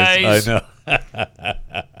 Surprise! There's a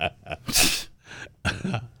surprise.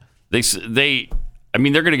 I know.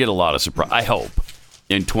 they're going to get a lot of surprise. I hope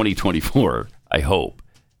in 2024. I hope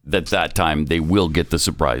that time they will get the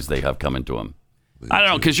surprise they have coming to them. I don't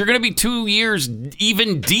know, because you're going to be 2 years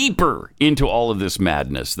even deeper into all of this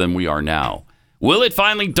madness than we are now. Will it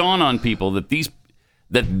finally dawn on people that this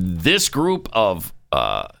group of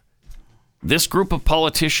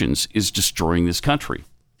politicians is destroying this country?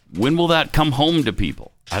 When will that come home to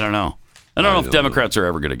people? I don't know. I don't know if Democrats are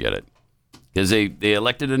ever going to get it, because they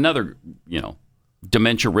elected another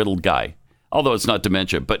dementia-riddled guy. Although it's not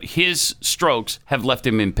dementia, but his strokes have left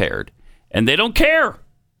him impaired, and they don't care.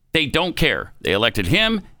 They don't care. They elected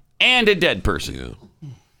him and a dead person.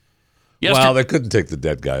 Yeah. Well, they couldn't take the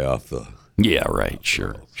dead guy off the. Yeah, right.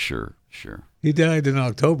 Sure. He died in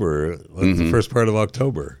October, the first part of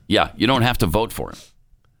October. Yeah, you don't have to vote for him.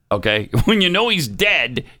 Okay? When you know he's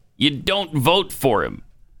dead, you don't vote for him.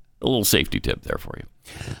 A little safety tip there for you.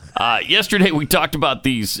 Yesterday, we talked about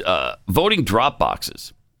these voting drop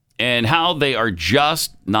boxes and how they are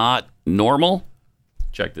just not normal.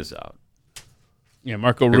 Check this out. Yeah,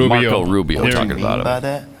 Marco Rubio talking about it.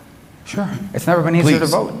 That? Sure. It's never been easier to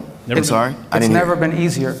vote. It's never been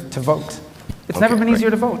easier to vote. It's never been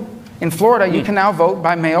easier to vote. In Florida, you can now vote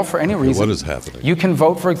by mail for any reason. What is happening? You can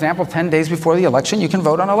vote, for example, 10 days before the election. You can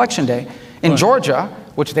vote on Election Day. In Georgia,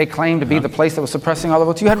 which they claim to be the place that was suppressing all the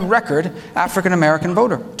votes, you had record African-American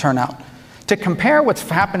voter turnout. To compare what's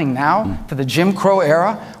happening now to the Jim Crow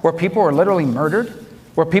era, where people were literally murdered,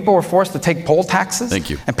 where people were forced to take poll taxes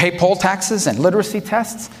and pay poll taxes and literacy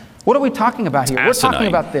tests, what are we talking about here? We're talking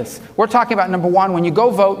about this. We're talking about, number one, when you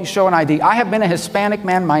go vote, you show an ID. I have been a Hispanic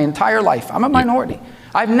man my entire life. I'm a minority.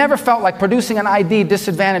 I've never felt like producing an ID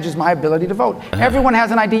disadvantages my ability to vote. Everyone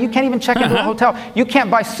has an ID. You can't even check into a hotel. You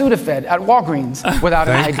can't buy Sudafed at Walgreens without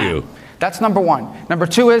an ID. You. That's number one. Number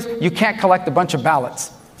two is you can't collect a bunch of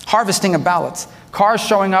ballots. Harvesting of ballots. Cars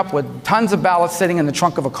showing up with tons of ballots sitting in the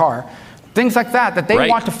trunk of a car. Things like that they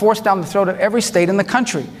want to force down the throat of every state in the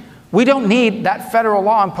country. We don't need that federal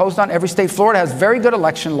law imposed on every state. Florida has very good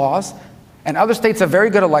election laws, and other states have very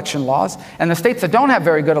good election laws. And the states that don't have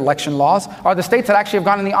very good election laws are the states that actually have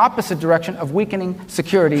gone in the opposite direction of weakening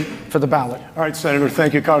security for the ballot. All right, Senator,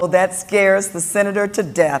 thank you. Well, that scares the senator to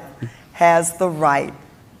death, has the right,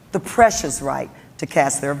 the precious right, to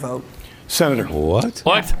cast their vote. Senator. What?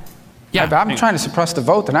 Yeah. I'm trying to suppress the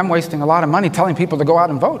vote, and I'm wasting a lot of money telling people to go out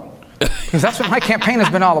and vote. Because that's what my campaign has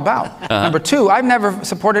been all about. Number two, I've never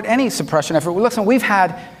supported any suppression effort. Listen, we've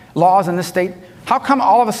had laws in this state. How come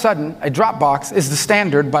all of a sudden a drop box is the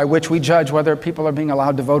standard by which we judge whether people are being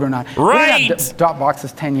allowed to vote or not? Right. We didn't have drop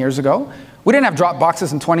boxes 10 years ago. We didn't have drop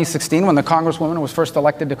boxes in 2016 when the Congresswoman was first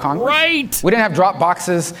elected to Congress. Right. We didn't have drop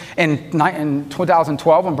boxes in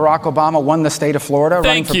 2012 when Barack Obama won the state of Florida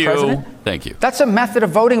running for president. Thank you. That's a method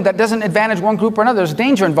of voting that doesn't advantage one group or another. There's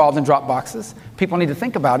danger involved in drop boxes. People need to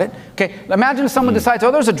think about it. Okay, imagine if someone decides,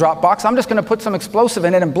 there's a drop box. I'm just going to put some explosive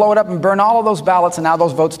in it and blow it up and burn all of those ballots, and now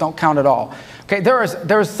those votes don't count at all. Okay, there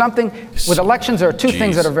is something with elections. There are two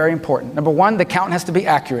things that are very important. Number one, the count has to be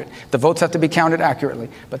accurate. The votes have to be counted accurately.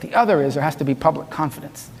 But the other is there has to be public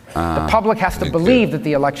confidence. The public has to believe that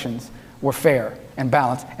the elections were fair and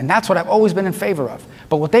balanced, and that's what I've always been in favor of.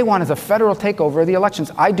 But what they want is a federal takeover of the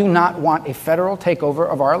elections. I do not want a federal takeover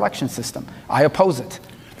of our election system. I oppose it.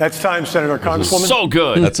 That's time, Senator. Congresswoman. So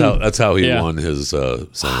good. That's how he won his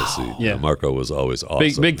Senate seat. Yeah. Marco was always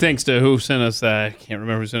awesome. Big thanks to who sent us that. I can't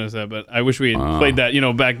remember who sent us that, but I wish we had played that,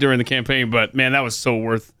 back during the campaign. But man, that was so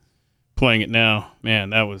worth playing it now. Man,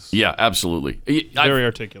 that was absolutely very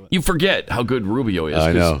articulate. You forget how good Rubio is.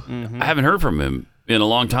 I know. I haven't heard from him in a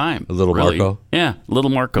long time. A little really. Marco? Yeah,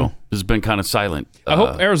 little Marco has been kind of silent. I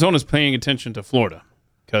hope Arizona's paying attention to Florida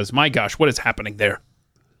because, my gosh, what is happening there?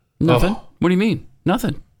 Nothing. What do you mean?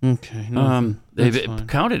 Nothing. Okay. They've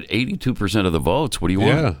counted 82% of the votes. What do you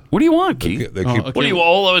want? Yeah. What do you want, Keith? They keep, What do you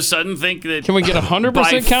all of a sudden think that? Can we get 100%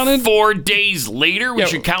 by counted? 4 days later, we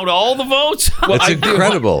should count all the votes? it's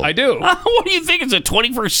incredible. I do. What do you think? It's the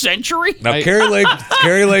 21st century? Now,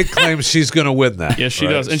 Carrie Lake claims she's going to win that. Yes, she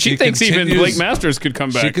right? does. And she thinks even Blake Masters could come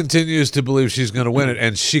back. She continues to believe she's going to win it.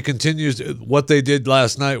 And she continues. What they did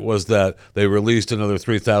last night was that they released another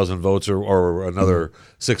 3,000 votes or another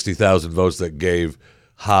 60,000 votes that gave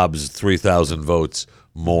Hobbs 3,000 votes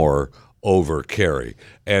more over Kerry.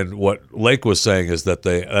 And what Lake was saying is that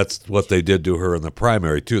that's what they did to her in the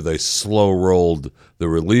primary too. They slow rolled the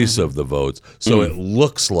release of the votes, so it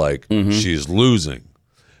looks like she's losing.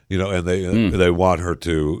 And they want her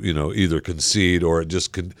to either concede or it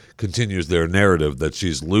just continues their narrative that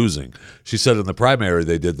she's losing. She said in the primary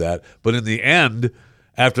they did that, but in the end,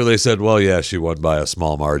 after they said, well, yeah, she won by a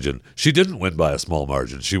small margin, she didn't win by a small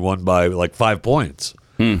margin. She won by like 5 points.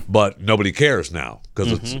 But nobody cares now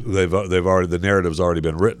because they've already, the narrative's already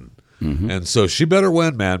been written, and so she better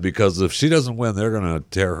win, man. Because if she doesn't win, they're going to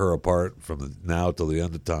tear her apart from now till the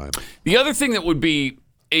end of time. The other thing that would be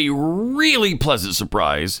a really pleasant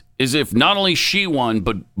surprise is if not only she won,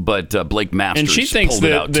 but Blake Masters and she thinks pulled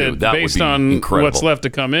it out too. That based would be on incredible. what's left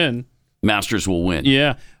to come in, Masters will win.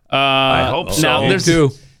 Yeah, I hope so. Now, there's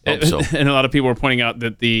Hope so. And a lot of people are pointing out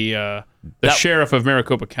that the sheriff of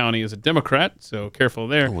Maricopa County is a Democrat, so careful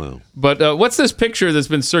there. Oh, well. But what's this picture that's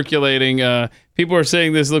been circulating? People are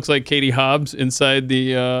saying this looks like Katie Hobbs inside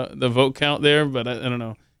the vote count there, but I don't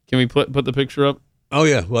know. Can we put the picture up? Oh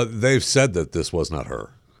yeah, well they've said that this was not her.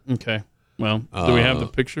 Okay. Well, do we have the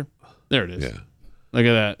picture? There it is. Yeah. Look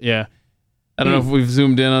at that. Yeah. I don't know if we've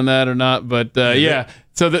zoomed in on that or not, but yeah.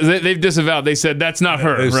 So they've disavowed. They said that's not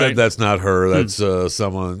her. They've right? said that's not her. That's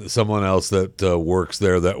someone else that works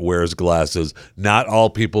there that wears glasses. Not all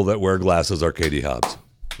people that wear glasses are Katie Hobbs.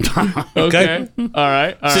 Okay. All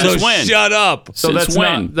right. Since So when? shut up. So Since that's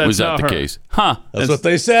when not- that's was that not the her. case? Huh. That's what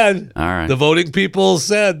they said. All right. The voting people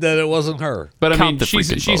said that it wasn't her. But I Count mean, the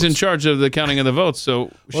she's freaking in votes. charge of the counting of the votes,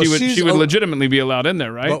 so Well, she would legitimately be allowed in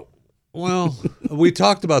there, right? Well, we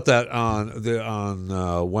talked about that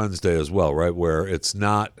on Wednesday as well, right? Where it's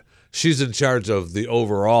not. She's in charge of the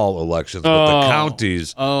overall elections, but the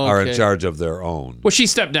counties are in okay. charge of their own. Well, she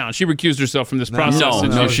stepped down. She recused herself from this process.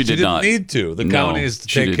 No, she did didn't not. need to. The No, counties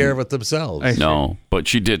she take care didn't. of it themselves. No, but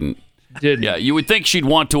she didn't. Didn't. Yeah, you would think she'd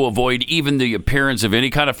want to avoid even the appearance of any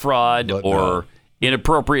kind of fraud But or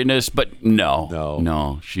inappropriateness, but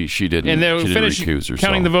no, she didn't. And they'll she didn't finish recuse herself.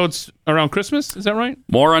 counting the votes around Christmas. Is that right?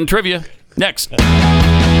 More on trivia next.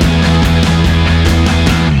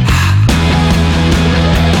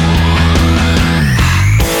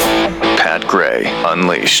 Pat Gray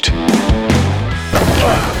Unleashed.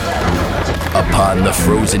 Upon the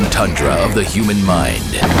frozen tundra of the human mind,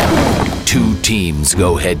 two teams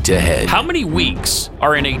go head to head. How many weeks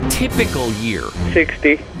are in a typical year?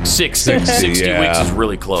 60. 60 yeah. weeks is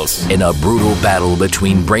really close. In a brutal battle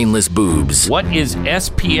between brainless boobs What is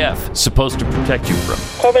SPF supposed to protect you from?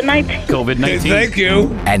 COVID-19. COVID-19. Thank you.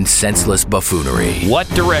 and senseless buffoonery. What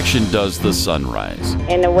direction does the sun rise?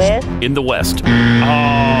 In the West, In the west.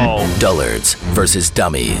 Oh. Dullards versus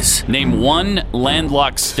dummies. Name one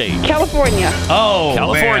landlocked state. California. Oh,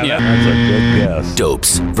 California. That's a good guess.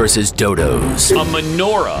 Dopes versus dodos. A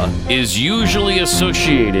menorah is usually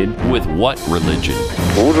associated with what religion?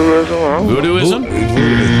 Voodooism?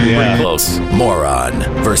 Pretty close. Moron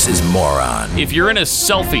versus moron. If you're in a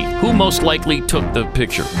selfie, who most likely took the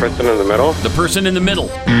picture? Person in the middle. The person in the middle.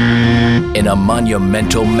 In a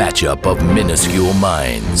monumental matchup of minuscule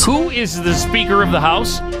minds. Who is the Speaker of the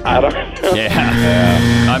House? I don't know.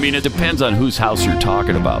 Yeah. I mean, it depends on whose house you're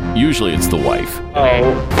talking about. Usually it's the wife.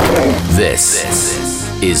 Oh. This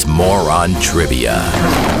is Moron Trivia.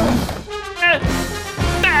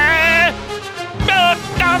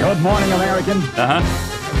 Good morning, American.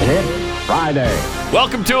 It's Friday.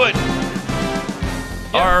 Welcome to it.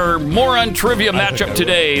 Our Moron Trivia matchup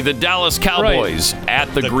today, the Dallas Cowboys at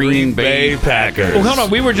the Green Bay Packers. Well, hold on.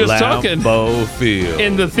 We were just talking Lambeau Field.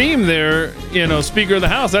 in the theme there. Speaker of the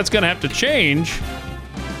House. That's going to have to change.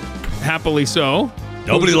 Happily so.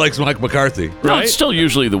 Nobody likes Mike McCarthy. No, Right? it's still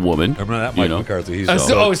usually the woman. Remember that Mike McCarthy? He's It's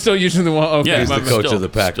still using the one. Okay, Yeah, he's my the bad. coach Still- of the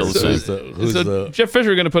Packers. still So who's the? Jeff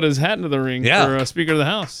Fisher going to put his hat into the ring Yeah. for Speaker of the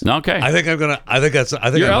House. Okay. I think You're I might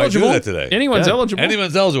eligible. do that today. Anyone's eligible.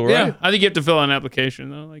 Anyone's eligible, right? Yeah, I think you have to fill out an application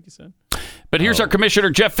though, like you said. But here's our commissioner,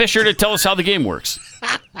 Jeff Fisher, to tell us how the game works.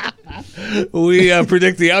 We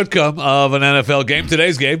predict the outcome of an NFL game.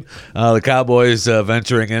 Today's game, the Cowboys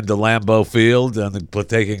venturing into Lambeau Field and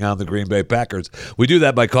taking on the Green Bay Packers. We do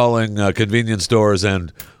that by calling convenience stores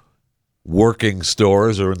and working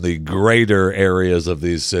stores are in the greater areas of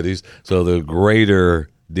these cities. So the greater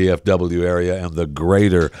DFW area and the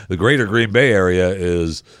greater Green Bay area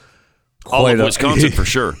is all of Wisconsin for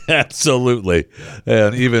sure. Absolutely.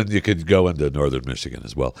 And even you could go into northern Michigan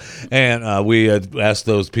as well. And we ask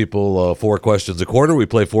those people 4 questions a quarter. We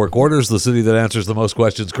play 4 quarters. The city that answers the most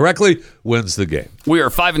questions correctly wins the game. We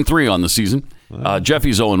are 5-3 on the season.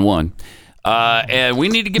 Jeffy's 0-1. And we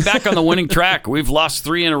need to get back on the winning track. We've lost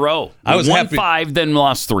 3 in a row. I was won happy. 5, then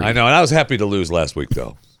lost 3. I know, and I was happy to lose last week,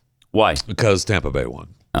 though. Why? Because Tampa Bay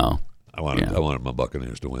won. Oh. I wanted my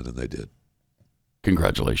Buccaneers to win, and they did.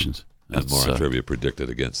 Congratulations. And more on trivia predicted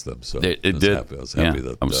against them. So it did. I was happy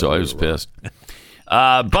that I was pissed.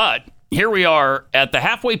 But here we are at the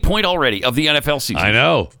halfway point already of the NFL season. I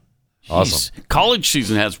know. Jeez. Awesome. College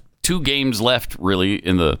season has 2 games left, really,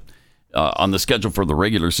 in the on the schedule for the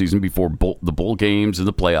regular season before the bowl games and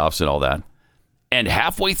the playoffs and all that. And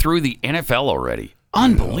halfway through the NFL already.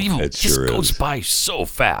 Unbelievable. It sure goes is. by so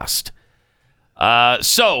fast.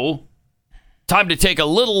 So, time to take a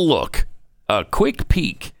little look, a quick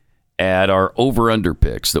peek at our over-under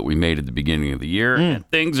picks that we made at the beginning of the year. And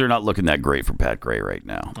things are not looking that great for Pat Gray right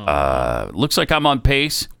now. Looks like I'm on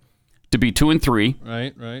pace to be 2-3.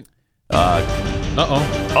 Right.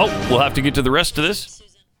 Oh, we'll have to get to the rest of this.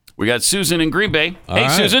 We got Susan in Green Bay. Hey,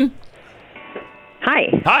 right. Susan.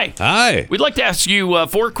 Hi. Hi. We'd like to ask you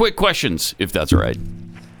 4 quick questions, if that's all right.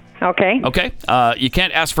 Okay. Okay. You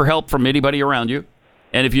can't ask for help from anybody around you.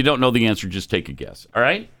 And if you don't know the answer, just take a guess. All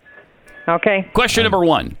right? Okay. Question number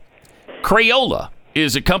 1. Crayola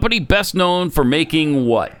is a company best known for making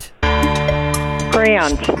what?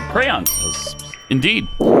 Crayons. Crayons. Indeed.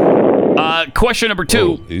 Question number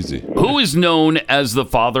 2. Easy. Who is known as the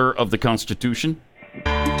father of the Constitution?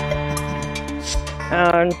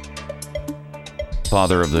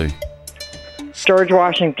 Father of the... George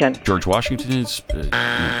Washington. George Washington is...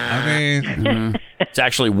 I mean... It's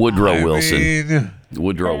actually Woodrow Wilson. mean-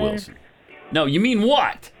 Woodrow Wilson. No, you mean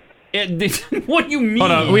what? What do you mean?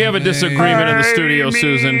 Hold on. We have a disagreement in the studio,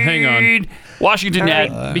 Susan. Hang on. Washington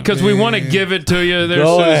had... Because we want to give it to you there,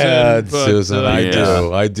 Go Susan. ahead, but, Susan.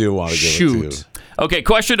 I do want to give it to you. Shoot. Okay,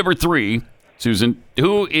 question number 3, Susan.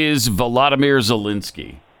 Who is Volodymyr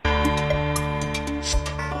Zelensky?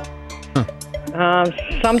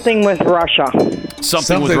 Something with Russia.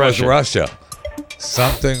 Something with Russia.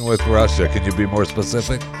 Something with Russia. Can you be more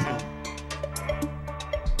specific?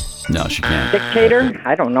 No, she can't. Dictator?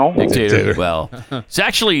 I don't know. Dictator. Well, it's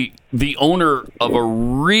actually the owner of a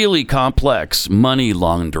really complex money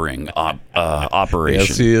laundering operation.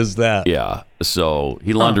 Yes, he is that. Yeah. So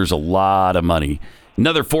he launders a lot of money.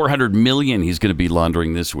 Another $400 million he's going to be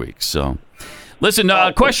laundering this week. So, listen.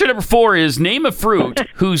 Question number 4 is: name a fruit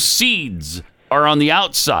whose seeds are on the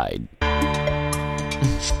outside.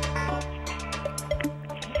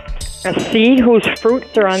 A seed whose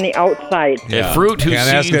fruits are on the outside. A fruit whose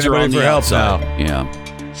Can't seeds ask are on anybody the for help outside. now.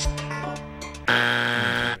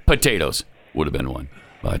 Yeah. Potatoes would have been one.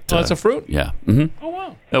 But, that's a fruit? Yeah. Mm-hmm. Oh,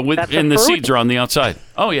 wow. And the seeds are on the outside.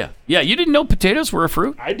 Oh, yeah. Yeah, you didn't know potatoes were a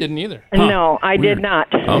fruit? I didn't either. No, I did not.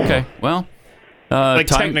 Okay, well.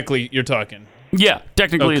 Technically, you're talking. Yeah,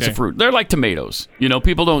 technically it's a Okay. fruit. They're like tomatoes. You know,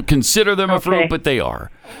 people don't consider them a fruit, but they are.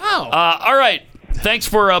 Wow. All right. Thanks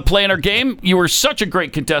for playing our game. You were such a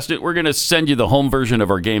great contestant. We're going to send you the home version of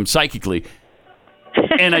our game psychically.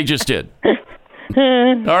 And I just did. All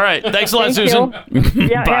right. Thanks a lot, Thank Susan. you.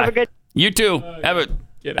 Yeah, Bye. have a good... You too. Have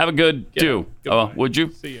a good too. Oh, would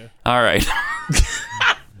you? See ya. All right.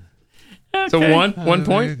 So 1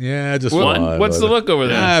 point? Yeah, just What- one. what's the look over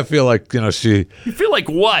there? I feel like, she... You feel like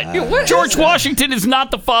what? George Washington is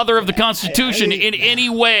not the father of the Constitution in any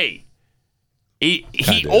way. He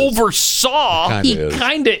oversaw. He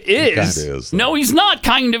kind of is. No, he's not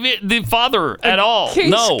kind of the father at all. case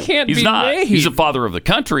No, can't he's be not. made. He's the father of the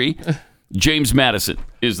country. James Madison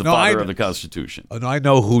is the No, father I- of the Constitution. I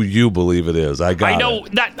know who you believe it is. I know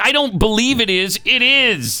that. I don't believe it is. It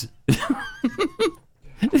is.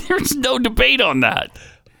 There's no debate on that.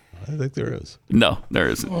 I think there is. No, there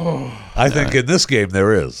isn't. I think in this game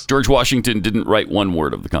there is. George Washington didn't write one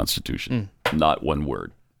word of the Constitution. Not one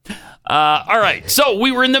word. All right. So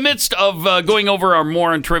we were in the midst of going over our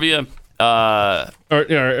Moron trivia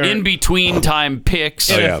in between time picks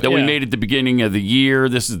that we made at the beginning of the year.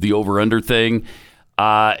 This is the over-under thing.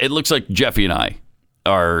 It looks like Jeffy and I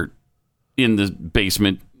are in the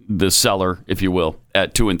basement the cellar, if you will,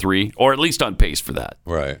 at 2-3, or at least on pace for that.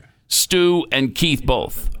 Right. Stu and Keith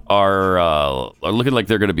both are looking like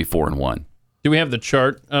they're going to be 4-1. Do we have the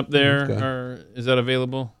chart up there, Okay. or is that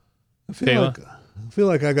available? I feel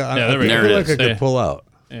like I got. Yeah, I feel like I could pull out.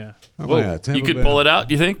 Yeah. Where am I at? You Tampa could Bay? pull it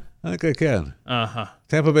out, you think? I think I can. Uh-huh.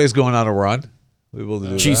 Tampa Bay's going on a run. We will do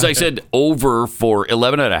Jeez, that. I said over for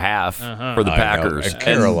 11.5 for the I know. Packers. And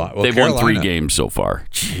Carolina- well, they've won 3 Carolina- games so far.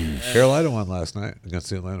 Carolina won last night against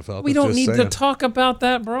the Atlanta Falcons. We don't Just need to saying. talk about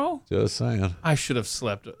that, bro. Just saying. I should have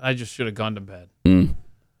slept. I just should have gone to bed. Mm.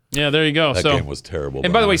 Yeah, there you go. That so, game was terrible.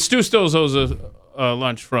 And by the way, Stu still owes a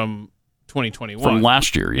lunch from 2021. From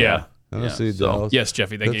last year, yeah. Tennessee, So- Dallas. Yes,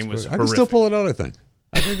 Jeffy, that That's game was great. I can still horrific. pull it out, I think.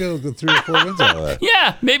 I think I'll get 3 or 4 wins out of that.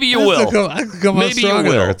 Yeah, maybe you I will. I can come out Maybe you strong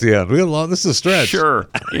will. there at the end. We got long. This is a stretch. Sure.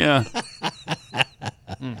 Yeah.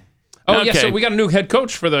 Oh, yeah, Okay. so we got a new head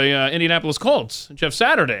coach for the Indianapolis Colts, Jeff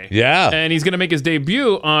Saturday. Yeah. And he's going to make his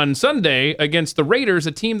debut on Sunday against the Raiders,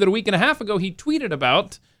 a team that a week and a half ago he tweeted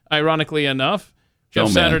about, ironically enough. Jeff Oh,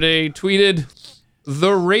 man. Saturday tweeted,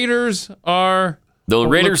 "The Raiders are..." The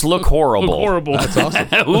Raiders look horrible. Look horrible. That's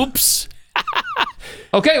awesome. Oops.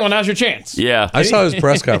 Okay, well, now's your chance. Yeah. I saw his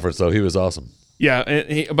press conference, though. He was awesome. Yeah.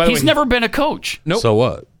 By the He's way, never been a coach. Nope. So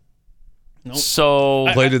what? So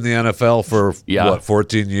Played in the NFL for, Yeah. what,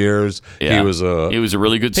 14 years? yeah. He was a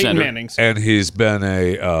really good Peyton center. Manning's. and he's been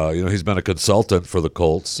he's been a consultant for the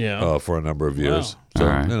Colts Yeah. for a number of years. Wow. So, All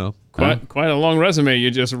right. you know. Quite a long resume you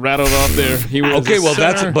just rattled off there. He was Okay, a well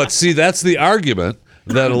center. that's the argument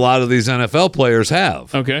that a lot of these NFL players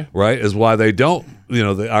have. Okay. Right? Is why they don't,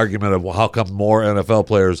 the argument of, well, how come more NFL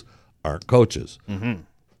players aren't coaches? Mm-hmm.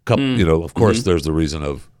 Of course there's the reason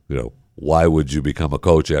of, why would you become a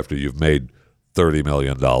coach after you've made $30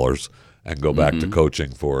 million and go back to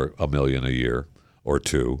coaching for $1 million a year or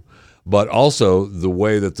 $2 million? But also the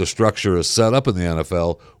way that the structure is set up in the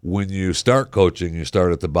NFL, when you start coaching, you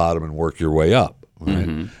start at the bottom and work your way up.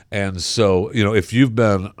 Right? And so, if you've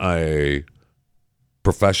been a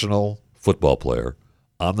professional football player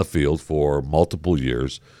on the field for multiple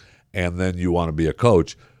years, and then you want to be a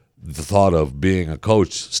coach, the thought of being a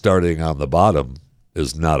coach starting on the bottom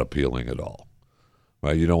is not appealing at all.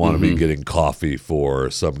 Right? You don't want to be getting coffee for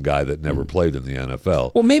some guy that never played in the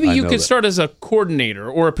NFL. Well, maybe I you know could that. start as a coordinator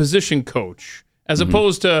or a position coach, as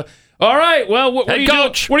opposed to, all right, well, what are Head you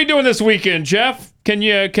coach. doing? What are you doing this weekend, Jeff? Can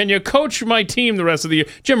you coach my team the rest of the year?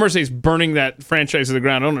 Jim Irsay's burning that franchise to the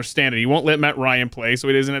ground. I don't understand it. He won't let Matt Ryan play, so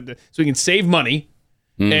he doesn't have to. So he can save money,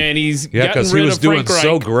 and he's Yeah, gotten because rid he was of doing Frank Reich.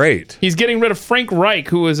 so great. He's getting rid of Frank Reich,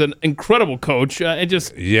 who is an incredible coach.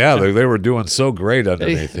 Yeah, they were doing so great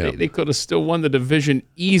underneath him. They could have still won the division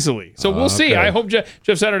easily. So we'll see. Okay. I hope Jeff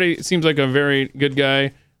Saturday seems like a very good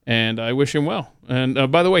guy, and I wish him well.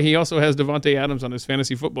 And by the way, he also has Devontae Adams on his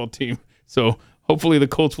fantasy football team. So hopefully the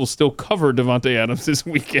Colts will still cover Devontae Adams this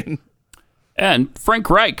weekend. And Frank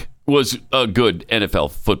Reich was a good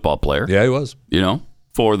NFL football player. Yeah, he was.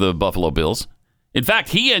 For the Buffalo Bills. In fact,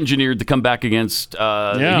 he engineered the comeback against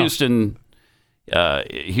the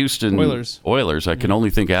Houston Oilers. I can only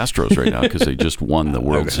think Astros right now because they just won the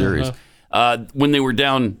World Series. When they were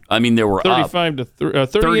down, they were 35 up. to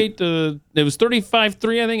 38 to it was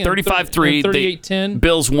 35-3, I think. 35-3. 38-10.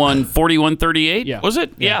 Bills won 41-38. Yeah. Was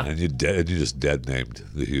it? Yeah. And you just dead named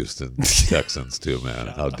the Houston Texans too, man.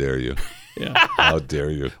 How dare you? Yeah. How dare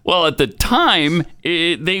you? Well, at the time,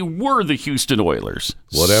 they were the Houston Oilers.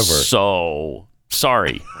 Whatever. So,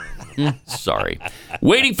 sorry. Sorry.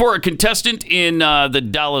 Waiting for a contestant in the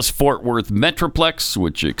Dallas-Fort Worth Metroplex,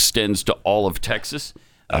 which extends to all of Texas.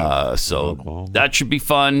 So that should be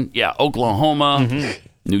fun. Yeah, Oklahoma,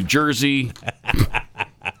 New Jersey.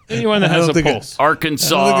 Anyone that has a pulse.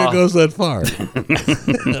 Arkansas. I don't think it goes that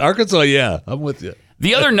far. Arkansas, yeah. I'm with you.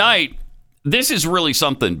 The other night, this is really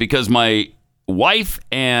something because my wife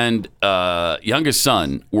and youngest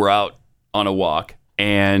son were out on a walk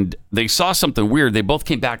and they saw something weird. They both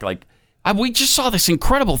came back like, we just saw this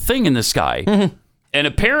incredible thing in the sky. And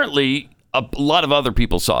apparently a lot of other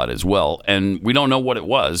people saw it as well. And we don't know what it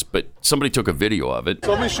was, but somebody took a video of it.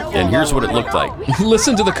 And here's what it looked like.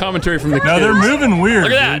 Listen to the commentary from the kids. No, they're moving weird.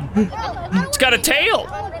 Look at that. It's got a tail.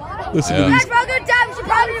 Listen to these.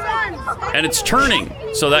 And it's turning.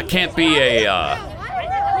 So that can't be a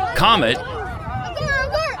comet.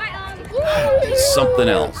 Something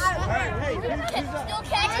else.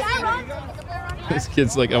 This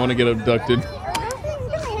kid's like, I want to get abducted.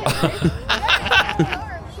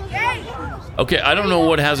 Okay, I don't know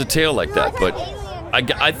what has a tail like that, but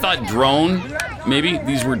I thought drone. Maybe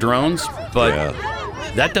these were drones, but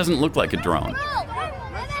that doesn't look like a drone.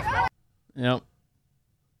 Yep.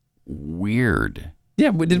 Weird.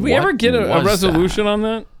 Yeah, but did we ever get a resolution on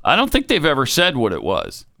that? I don't think they've ever said what it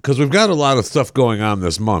was. Because we've got a lot of stuff going on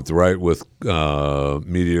this month, right? With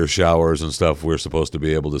meteor showers and stuff we're supposed to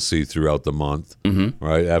be able to see throughout the month,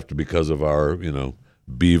 right? Because of our,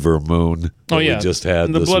 beaver moon that we just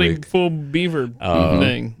had the this bloody week. full beaver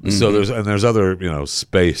thing. So there's other,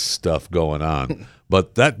 space stuff going on.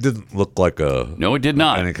 But that didn't look like No, it did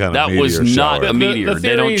not. Any kind that of meteor was not shower. a meteor.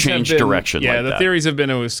 They don't change direction like that. Yeah, the theories have been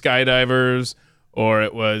it was skydivers or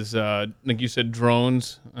it was, like you said,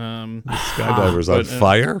 drones. Skydivers on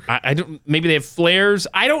fire? I don't. Maybe they have flares.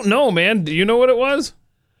 I don't know, man. Do you know what it was?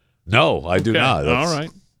 No, I do not. All right.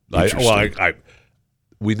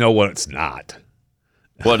 We know what it's not.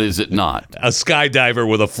 What is it not? A skydiver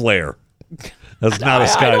with a flare. That's not a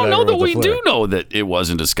skydiver. I don't know that with a we flare. do know that it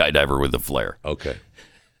wasn't a skydiver with a flare. Okay.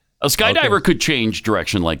 A skydiver could change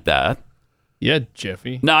direction like that. Yeah,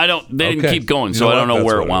 Jeffy. No, I don't. They didn't keep going, so I don't know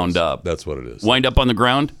where it wound up. That's what it is. Wind up on the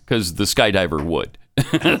ground because the skydiver would.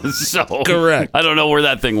 So correct. I don't know where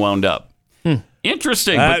that thing wound up.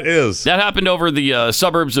 Interesting. That is. That happened over the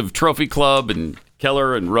suburbs of Trophy Club and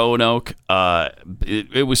Keller and Roanoke.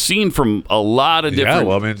 It was seen from a lot of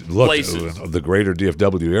different places. The greater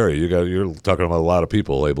DFW area, you're talking about a lot of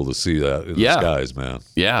people able to see that in the skies, man.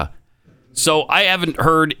 Yeah. So I haven't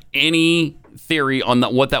heard any theory on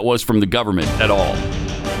what that was from the government at all.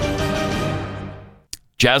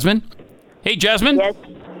 Jasmine? Hey, Jasmine? Yes.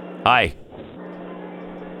 Hi.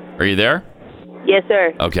 Are you there? Yes,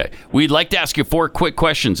 sir. Okay. We'd like to ask you 4 quick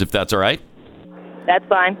questions, if that's all right. That's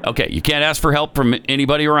fine. Okay. You can't ask for help from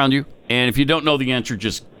anybody around you. And if you don't know the answer,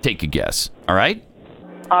 just take a guess. All right?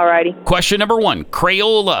 All righty. Question number 1.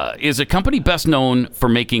 Crayola is a company best known for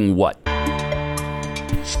making what?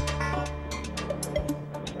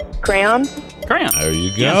 Crayons? Crayons. There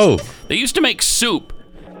you go. Yes. They used to make soup,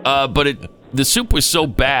 but the soup was so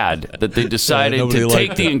bad that they decided to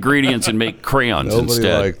take the ingredients and make crayons instead.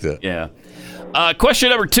 Nobody liked it. Yeah. Question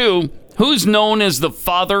number 2. Who's known as the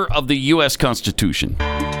father of the U.S. Constitution?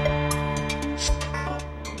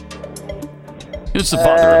 Who's the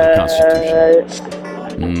father of the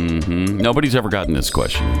Constitution? Nobody's ever gotten this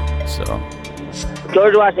question. So,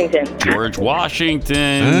 George Washington. George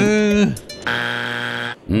Washington.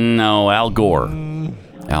 No, Al Gore.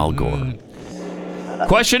 Al Gore.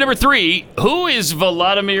 Question number 3. Who is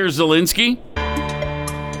Volodymyr Zelensky?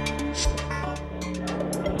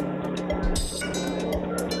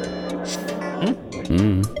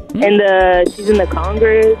 And she's in the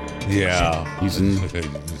Congress. Yeah. He's in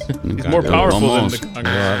more powerful almost. than the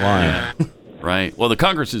Congress. Right. Well, the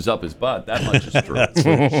Congress is up his butt. That much is true.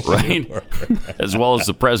 Right? As well as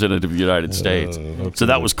the President of the United States. So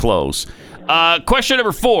that was close. Question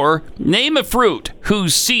number 4. Name a fruit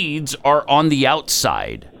whose seeds are on the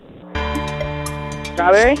outside.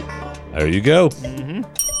 Strawberry? There you go. Good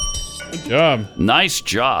job. Nice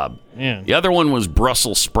job. Yeah. The other one was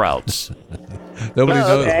Brussels sprouts. Nobody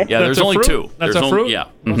knows. Okay. Yeah, there's That's a only fruit? 2. That's There's a only- fruit? Yeah.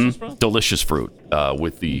 Brussels sprout? Delicious fruit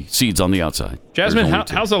with the seeds on the outside. Jasmine, There's only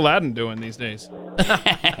 2. how's Aladdin doing these days?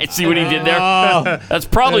 See what he did there? That's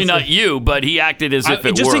probably not you, but he acted as if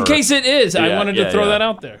it just were. in case it is, I Yeah, wanted yeah, to throw yeah. that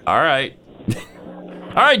out there. All right.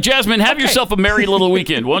 All right, Jasmine, have yourself a merry little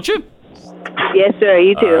weekend, won't you? Yes, sir.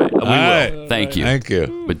 You too. All right, we will. right. Thank you. Thank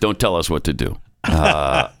you. But don't tell us what to do.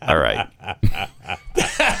 All right.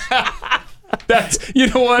 That's, you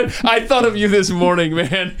know what? I thought of you this morning,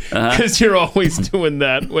 man, because you're always doing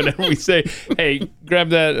that whenever we say, hey, grab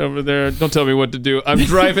that over there. Don't tell me what to do. I'm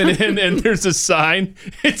driving in and there's a sign.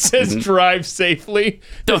 It says drive safely.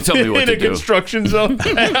 Don't tell me what to in do. a construction zone.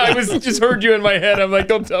 And I just heard you in my head. I'm like,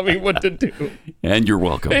 don't tell me what to do. And you're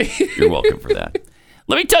welcome. You're welcome for that.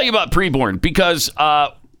 Let me tell you about preborn, because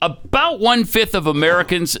about 1/5 of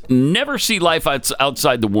Americans never see life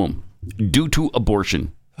outside the womb due to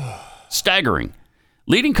abortion. Staggering.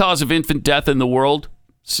 Leading cause of infant death in the world,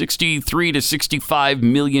 63 to 65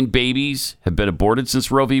 million babies have been aborted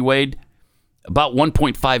since Roe v. Wade. About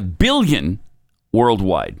 1.5 billion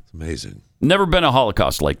worldwide. It's amazing. Never been a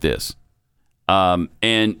Holocaust like this.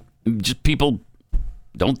 And just people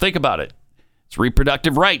don't think about it. It's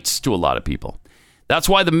reproductive rights to a lot of people. That's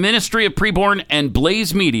why the Ministry of Preborn and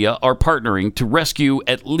Blaze Media are partnering to rescue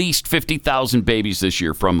at least 50,000 babies this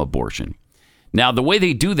year from abortion. Now, the way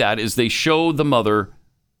they do that is they show the mother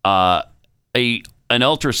an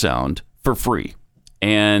ultrasound for free.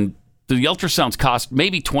 And the ultrasounds cost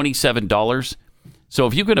maybe $27. So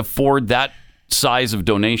if you can afford that size of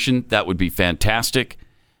donation, that would be fantastic.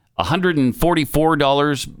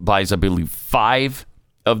 $144 buys, I believe, 5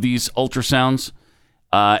 of these ultrasounds.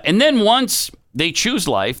 And then once they choose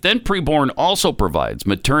life, then Preborn also provides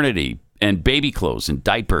maternity and baby clothes and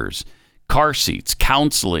diapers, car seats,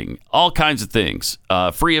 counseling, all kinds of things,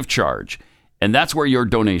 free of charge. And that's where your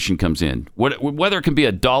donation comes in. Whether it can be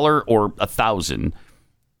 $1 or $1,000,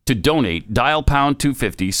 to donate, dial pound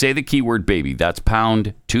 250, say the keyword baby. That's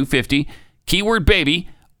pound 250, keyword baby,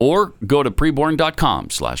 or go to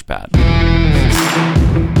preborn.com/Pat.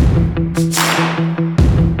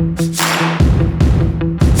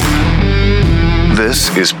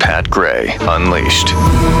 This is Pat Gray Unleashed.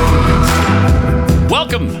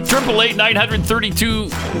 Welcome,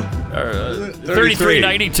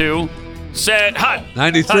 888-932-3392. Said hot.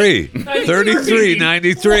 93. 33,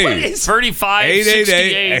 93. 35,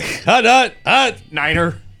 888. 68. Hot.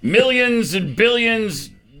 Niner. Millions and billions,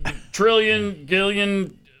 trillion,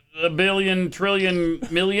 gillion, a billion, trillion,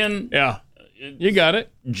 million. Yeah. You got it.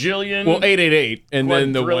 Jillion. Well, 888, and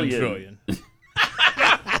then the 1 quadrillion. trillion.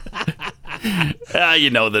 You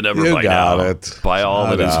know the number You by got now. it. By all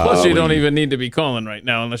that is. Plus, you don't holy. even need to be calling right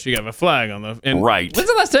now unless you have a flag on the. And Right. When's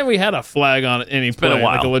the last time we had a flag on any It's been play, a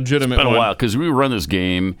while. like a legitimate It's been one? a while because we run this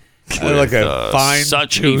game with Like a fine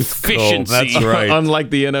such tooth comb. efficiency. That's right. Unlike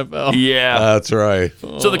the NFL. Yeah. That's right.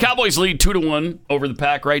 So the Cowboys lead 2-1 over the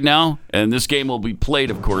Pack right now, and this game will be played,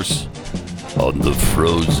 of course, on the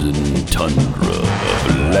frozen tundra of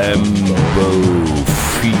Lambeau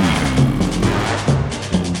Field.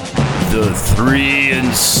 The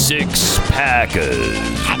 3-6 Packers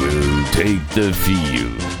will take the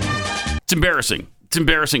field. It's embarrassing. It's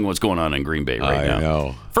embarrassing what's going on in Green Bay right now. I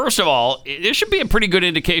know. First of all, this should be a pretty good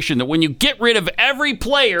indication that when you get rid of every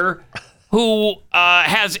player who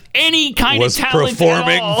has any kind Was of talent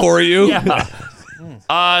performing at all, for you?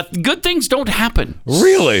 yeah, good things don't happen.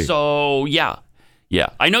 Really? So, yeah.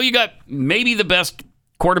 I know you got maybe the best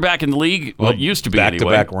quarterback in the league. Well, it used to be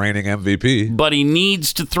anyway. Back-to-back reigning MVP. But he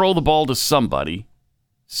needs to throw the ball to somebody.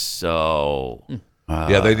 So...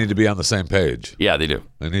 yeah, they need to be on the same page. Yeah, they do.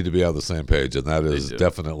 They need to be on the same page, and that is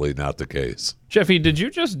definitely not the case. Jeffy, did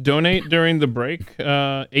you just donate during the break?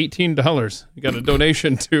 $18. You got a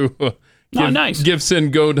donation to nice.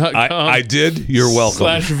 GiveSendGo.com. I did. You're welcome.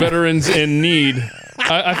 /veterans in need.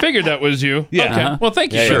 I figured that was you. Yeah. Okay. Well,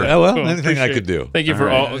 thank you. Yeah, sir. yeah. Well, Cool. anything I Appreciate could do. it. Thank you for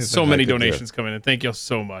Anything so I many could do. donations coming in. Thank you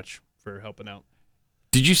so much for helping out.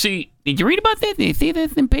 Did you read about that? Did you see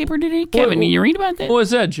that in the paper today, Kevin? Did you read about that? What was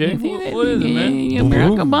that, Jay? What is it, man?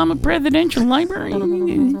 Barack Obama Presidential Library.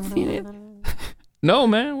 See that? No,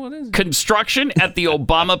 man. What is it? Construction at the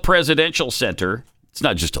Obama Presidential Center. It's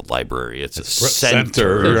not just a library; it's a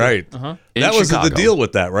center. Right. In That was Chicago. the deal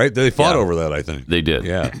with that, right? They fought over that, I think. They did.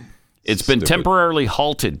 Yeah. It's been Stupid. temporarily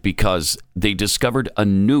halted because they discovered a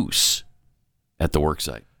noose at the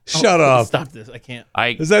worksite. Shut up. Stop this. I can't.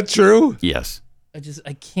 Is that true? Yes.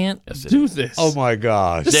 I can't do this. Oh my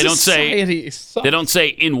gosh. They don't Society say. They don't say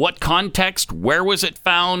in what context. Where was it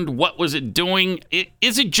found? What was it doing?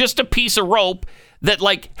 Is it just a piece of rope that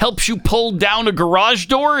helps you pull down a garage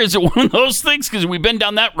door? Is it one of those things? Because we've been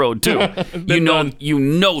down that road too. you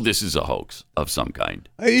know this is a hoax of some kind.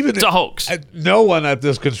 It's a hoax. No one at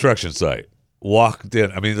this construction site walked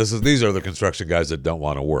in. I mean, these are the construction guys that don't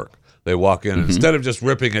want to work. They walk in and instead of just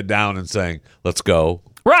ripping it down and saying, "Let's go."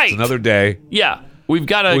 Right. It's another day. Yeah. We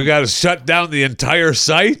got to shut down the entire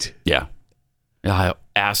site? Yeah.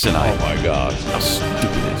 Asinine. Oh my gosh. How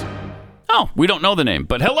stupid is it? Oh, we don't know the name,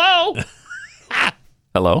 but hello.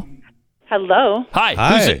 Hello. Hello.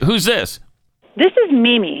 Hi. Who's this? This is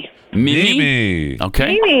Mimi. Mimi.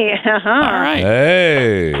 Okay. Mimi. Uh-huh. All right.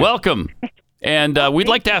 Hey. Welcome. And we'd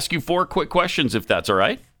like to ask you 4 quick questions, if that's all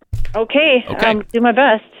right. Okay. Okay. Do my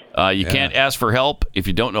best. You can't ask for help. If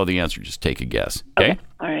you don't know the answer, just take a guess. Okay?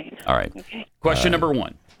 All right. All right. Okay. Question number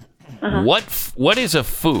 1. Uh-huh. What is a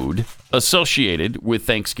food associated with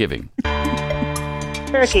Thanksgiving?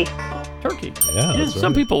 Turkey. Turkey. Yeah, that's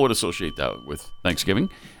Some right. people would associate that with Thanksgiving.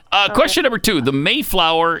 Question number 2. The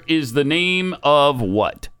Mayflower is the name of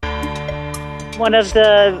what? One of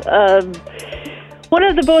the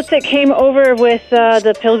boats that came over with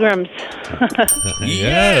the Pilgrims.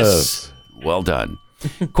 Yes. Well done.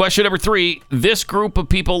 Question number 3. This group of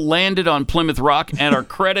people landed on Plymouth Rock and are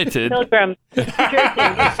credited. Pilgrims.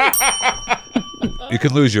 You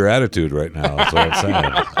can lose your attitude right now. That's what I'm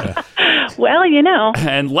saying. Well, you know.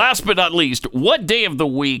 And last but not least, what day of the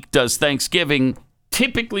week does Thanksgiving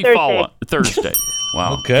typically fall on? Thursday.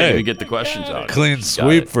 Wow. Okay. Can't even get the questions out. Clean Got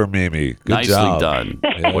sweep it. for Mimi. Good Nicely job. done.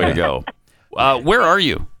 Yeah. Way to go. Where are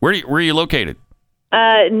you? Where are you located?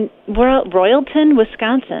 Royalton,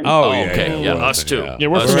 Wisconsin. Oh, okay. Yeah, us too. Yeah,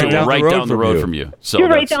 we're Us right too. down Right the road down the from road you. from you. So You're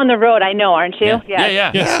right that's- down the road, I know, aren't you?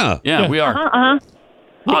 Yeah, Yeah. we are. Uh-huh.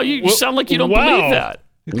 Oh, you sound like you don't wow. believe that.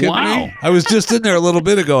 You kidding Wow. me? I was just in there a little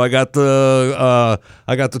bit ago. I got the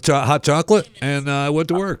hot chocolate, and I went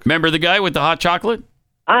to work. Remember the guy with the hot chocolate?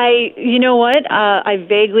 You know what? I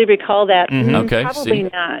vaguely recall that. Okay, Probably see.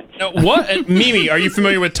 not. What? Mimi, are you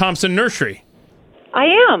familiar with Thompson Nursery? I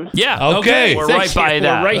am. Yeah. Okay. We're Thank right you. by We're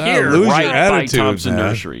that. right here. Lose right your by attitude, Thompson man.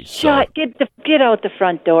 Nursery. So. Get out the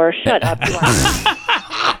front door. Shut up.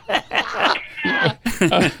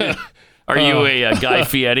 Are you a Guy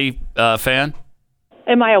Fieri fan?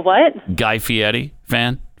 Am I a what? Guy Fieri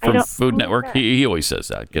fan from don't- Food who's Network? that? He always says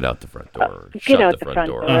that. Get out the front door. Get Shut out the the front front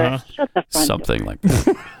door. door. Shut the front Something door. like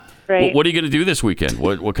that. Right. What are you going to do this weekend?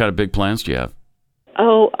 What kind of big plans do you have?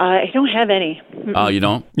 Oh, I don't have any. You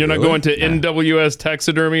don't? You're not Really? going to NWS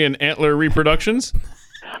Taxidermy and Antler Reproductions?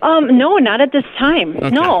 No, not at this time. Okay.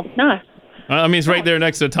 No, not. I mean, it's right there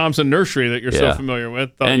next to Thompson Nursery that you're so Yeah. familiar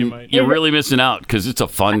with. Thought you might. And you're really missing out because it's a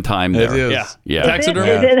fun time there. It is. Yeah. Yeah. Taxidermy?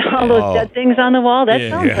 Is it all those dead things on the wall? That Yeah.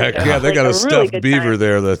 sounds Yeah, like heck yeah, they got a really stuffed good beaver time.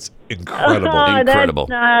 there that's incredible. Oh, Incredible.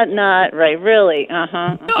 That's not right. Really?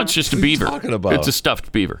 Uh-huh. No, it's just a beaver. talking about? It's a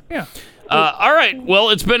stuffed beaver. Yeah. All right. Well,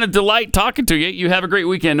 it's been a delight talking to you. You have a great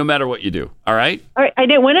weekend no matter what you do. All right? All right. I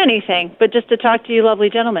didn't win anything, but just to talk to you, lovely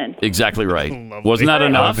gentlemen. Exactly right. Wasn't that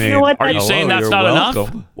enough? I mean, You know what? Are you hello, saying that's you're not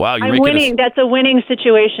welcome. enough? Wow, you're I'm making winning. That's a winning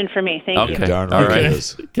situation for me. Thank Okay. you. Darn All right right. it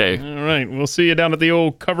is. Okay. All right. We'll see you down at the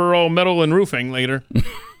old Coverall Metal and Roofing later.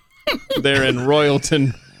 There in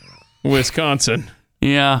Royalton, Wisconsin.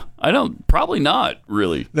 Yeah, probably not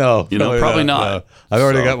really. No, probably not. no. I've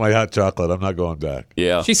already So- got my hot chocolate. I'm not going back.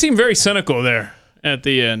 Yeah. She seemed very cynical there at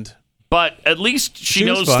the end. But at least she She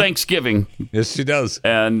was knows fun. Thanksgiving, Yes, she does.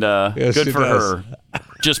 and Yes, good she for does. her.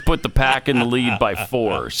 Just put the Pack in the lead by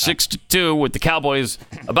 4, 6-2, with the Cowboys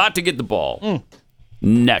about to get the ball.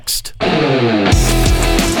 Next.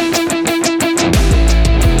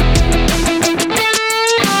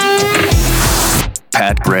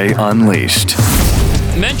 Pat Gray Unleashed.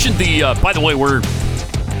 Mentioned by the way, we're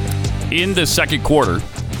in the second quarter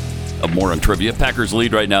of More on Trivia. Packers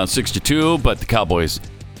lead right now 6-2, but the Cowboys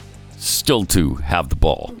still to have the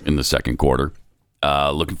ball in the second quarter.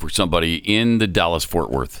 Looking for somebody in the Dallas-Fort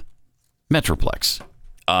Worth Metroplex.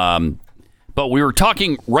 But we were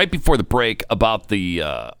talking right before the break about the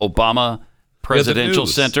Obama Presidential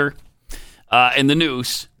news. Center and the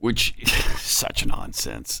news, which is such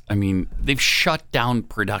nonsense. I mean, they've shut down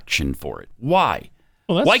production for it. Why?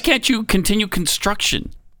 Well, Why can't you continue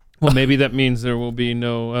construction? Well, maybe that means there will be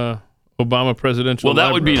no Obama presidential. Well,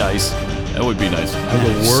 that would be library. nice. That would be nice.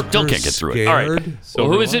 the workers Still can't get through it. All right. scared? So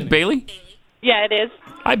who is it, Bailey? Yeah, it is.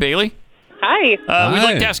 Hi, Bailey. Hi. We'd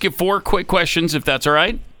like Hi. to ask you 4 quick questions, if that's all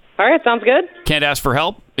right. All right, sounds good. Can't ask for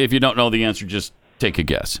help. If you don't know the answer, just take a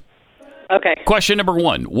guess. Okay. Question number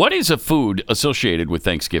 1. What is a food associated with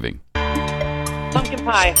Thanksgiving? Pumpkin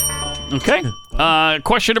pie. Okay.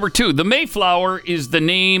 Question number 2. The Mayflower is the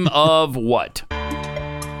name of what?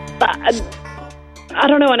 I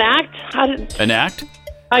don't know, an act? An act?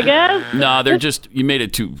 I guess. No, they're just, you made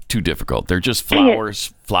it too difficult. They're just Dang it.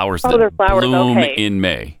 flowers Oh, they're that flowers, bloom okay. in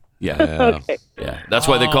May. Yeah. Okay. Yeah. That's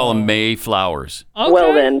why they call them May flowers.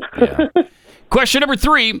 Well then. Yeah. Question number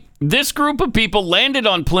 3. This group of people landed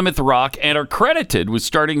on Plymouth Rock and are credited with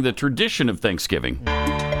starting the tradition of Thanksgiving.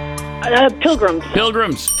 Pilgrims.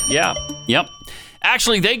 Pilgrims. Yeah. Yep.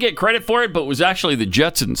 Actually, they get credit for it, but it was actually the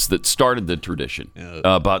Jetsons that started the tradition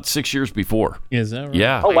about 6 years before. Is that right?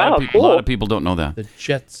 Yeah. Oh, wow, A cool. lot of people don't know that. The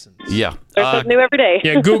Jetsons. Yeah. There's something new every day.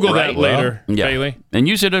 Yeah, Google Right. that later, Yeah. Bailey. And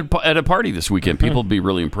use it at a party this weekend. People will be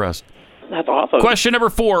really impressed. That's awesome. Question number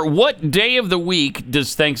 4. What day of the week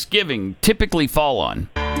does Thanksgiving typically fall on?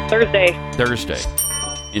 Thursday. Thursday.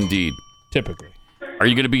 Indeed. Typically. Are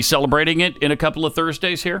you going to be celebrating it in a couple of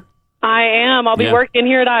Thursdays here? I am. I'll be Yeah. working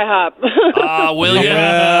here at IHOP. Will you?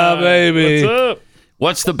 Yeah, baby. What's up?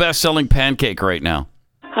 What's the best-selling pancake right now?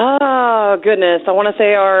 Oh, goodness. I want to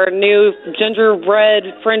say our new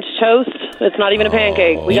gingerbread French toast. It's not even a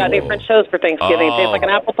pancake. We got new French toast for Thanksgiving. It tastes like an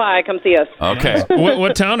apple pie. Come see us. Okay.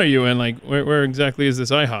 What town are you in? Like, where exactly is this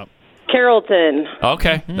IHOP? Carrollton.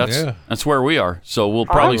 Okay. That's where we are. So we'll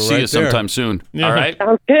probably We're see right you sometime there. soon. Yeah. All right.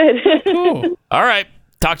 Sounds good. Cool. All right.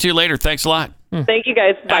 Talk to you later. Thanks a lot. Thank you,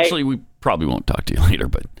 guys. Bye. Actually, we probably won't talk to you later,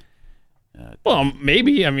 but Well,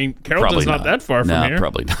 maybe. I mean, Carrollton's probably not that far from no, here.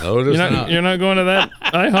 Probably not. No, it is not. You're not going to that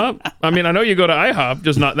IHOP? I mean, I know you go to IHOP,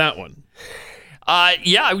 just not that one.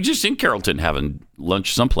 Yeah, I was just in Carrollton having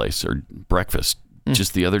lunch someplace or breakfast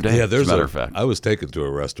just the other day. Yeah, as a there's matter of fact. I was taken to a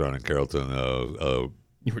restaurant in Carrollton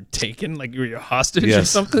You were taken, like you were a hostage or Yes,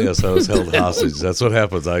 something? yes, I was held hostage. That's what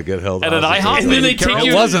happens. I get held At an hostage. IHOP? And then they take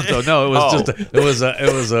you- It wasn't though. No, it was Oh. just it was a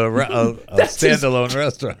standalone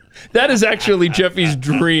restaurant. That is actually Jeffy's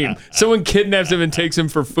dream. Someone kidnaps him and takes him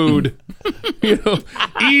for food.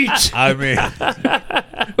 Eat. I mean, Okay,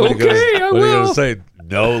 I what are you will. going to say?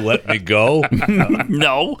 No, let me go.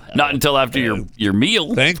 No, not until after your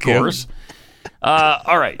meal. Thank of you. course.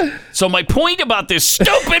 All right. So my point about this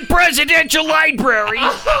stupid presidential library.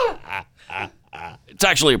 It's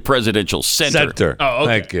actually a presidential center. Oh,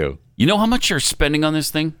 okay. Thank you. You know how much they're spending on this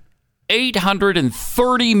thing?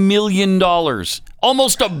 $830 million.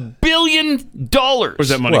 Almost $1 billion. Where's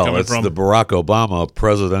that money coming it's from? the Barack Obama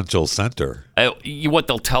Presidential Center. What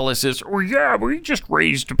they'll tell us is, well, yeah, we just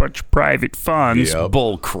raised a bunch of private funds. Yep.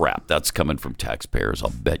 Bull crap. That's coming from taxpayers. I'll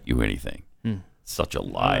bet you anything. Such a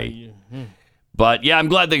lie. But yeah, I'm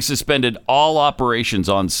glad they suspended all operations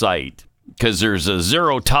on site because there's a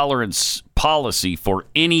zero tolerance policy for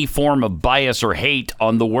any form of bias or hate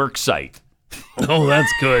on the work site. Oh,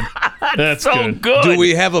 that's good. That's so good. Do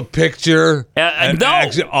we have a picture?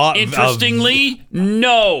 No. Interestingly,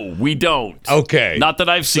 no, we don't. Okay. Not that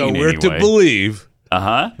I've seen So we're anyway. to believe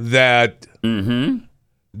that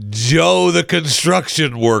Joe, the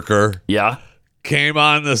construction worker, came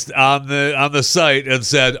on the site and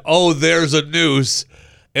said, "Oh, there's a noose.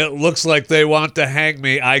 It looks like they want to hang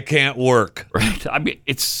me. I can't work." Right. I mean,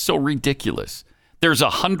 it's so ridiculous. There's a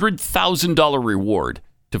 $100,000 reward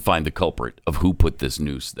to find the culprit of who put this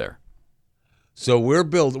noose there. So we're to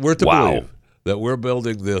believe that we're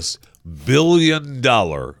building this $1 billion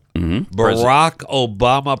Barack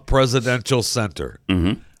Obama Presidential Center.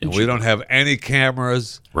 And we don't have any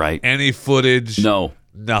cameras, any footage,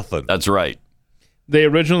 nothing. That's right. They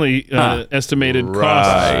originally estimated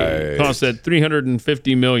cost at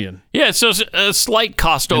 $350 million. Yeah, so a slight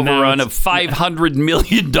cost overrun of $500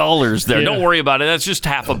 million there. Yeah. Don't worry about it. That's just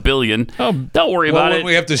 $500 million. Don't worry Well, about when it.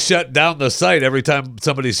 we have to shut down the site every time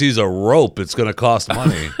somebody sees a rope, it's going to cost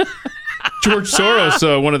money. George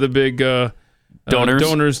Soros, one of the big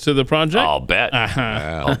donors to the project. I'll bet.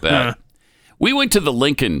 I'll bet. We went to the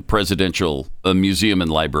Lincoln Presidential Museum and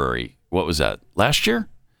Library. What was that? Last year?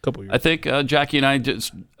 Couple years. I think Jackie and I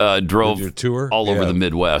just drove your tour? all over Yeah. the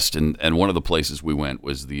Midwest, and one of the places we went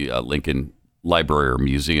was the Lincoln Library or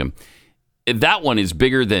Museum. That one is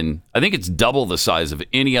bigger than, I think it's double the size of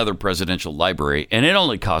any other presidential library, and it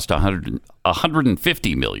only cost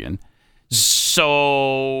 $150 million.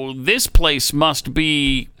 So this place must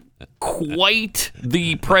be quite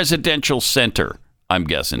the presidential center, I'm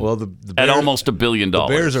guessing. Well, the at Bears- almost $1 billion. The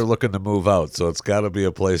Bears are looking to move out, so it's got to be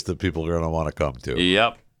a place that people are going to want to come to.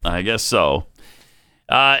 Yep, I guess so.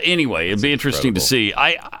 Anyway, it'd be interesting to see.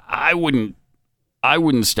 I wouldn't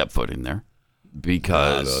step foot in there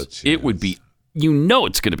because it would be,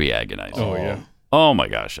 it's going to be agonizing. Oh, yeah. Oh my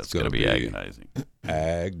gosh, that's going to be agonizing.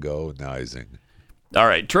 Agonizing. All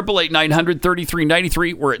right,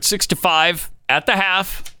 888-900-3393. We're at 6-5 at the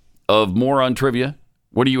half of More on Trivia.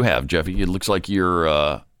 What do you have, Jeffy? It looks like you're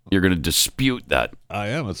going to dispute that. I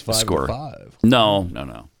am. It's 5-5.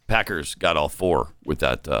 No. Packers got all four with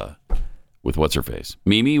that. With what's her face?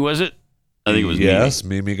 Mimi, was it? I think it was yes,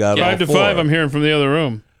 Mimi. Mimi got all 5 to 4. 5. I'm hearing from the other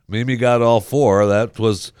room. Mimi got all 4. That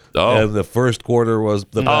was, and the first quarter was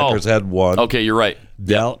the Packers had 1. Okay, you're right.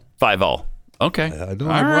 Del 5-all. Okay. I know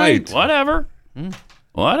All I'm right. right. Whatever.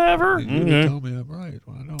 Whatever. You tell me I'm right.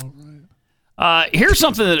 I know I'm right. Here's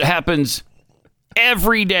something that happens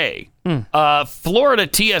every day. Florida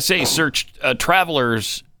TSA searched a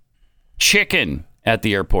traveler's chicken at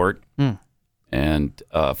the airport and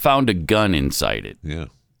found a gun inside it. Yeah.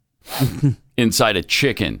 Inside a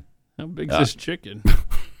chicken. How big is this chicken?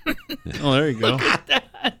 Oh, there you go. Look at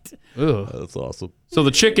that. Ugh. That's awesome. So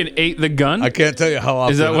the chicken ate the gun? I can't tell you how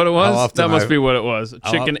often. Is that what it how was? often That must be what it was. A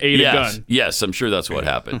chicken ate a gun. Yes, I'm sure that's what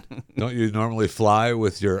happened. Don't you normally fly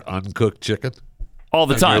with your uncooked chicken? All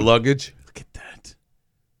the time. Your luggage? Look at that.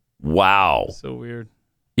 Wow. So weird.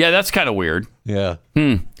 Yeah, that's kind of weird. Yeah.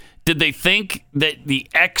 Did they think that the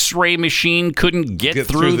X-ray machine couldn't get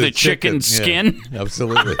through the chicken skin? Yeah,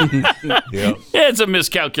 absolutely. Yeah. It's a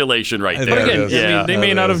miscalculation right there. But again, is. I mean, they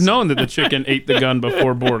may not have known that the chicken ate the gun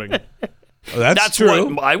before boarding. That's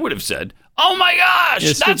true. What I would have said. Oh my gosh, Yeah,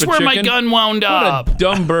 that's stupid where my chicken. gun wound up. What a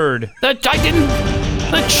dumb bird. That I didn't.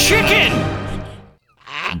 The chicken.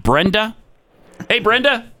 Brenda. Hey,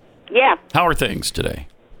 Brenda. Yeah. How are things today?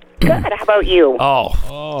 Good. How about you?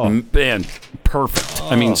 Oh, man, perfect.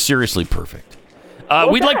 I mean, seriously perfect.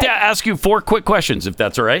 We'd like to ask you 4 quick questions, if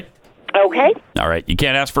that's all right. Okay. All right. You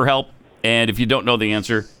can't ask for help, and if you don't know the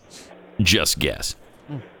answer, just guess.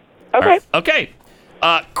 Okay. Okay.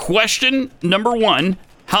 Question number 1.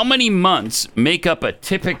 How many months make up a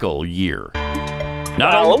typical year?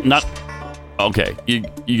 Okay. You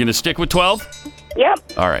going to stick with 12?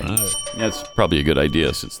 Yep. All right. That's probably a good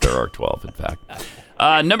idea since there are 12, in fact.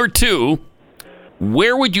 Number 2,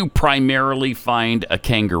 where would you primarily find a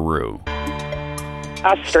kangaroo?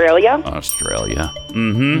 Australia.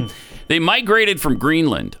 Mm-hmm. They migrated from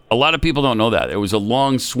Greenland. A lot of people don't know that. It was a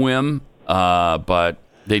long swim, but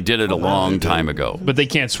they did it a long time ago. But they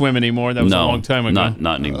can't swim anymore. That was a long time ago.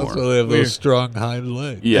 Not anymore. That's why they have those strong hind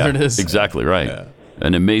legs. Yeah, There it is. exactly right. Yeah.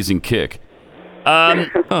 An amazing kick.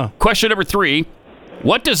 Question number 3.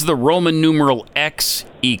 What does the Roman numeral X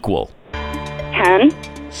equal? 10.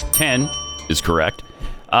 10 is correct.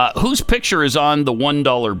 Whose picture is on the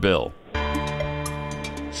 $1 bill?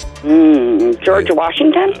 George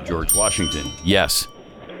Washington? George Washington. Yes.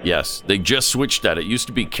 They just switched that. It used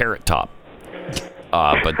to be Carrot Top.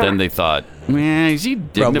 But then they thought, is he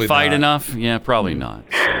dignified enough? Yeah, probably not.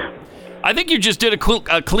 So, I think you just did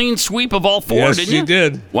a clean sweep of all 4, didn't you? Yes, you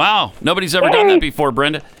did. Wow. Nobody's ever done that before,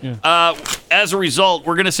 Brenda. Yeah. As a result,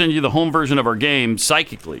 we're going to send you the home version of our game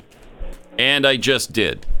psychically. And I just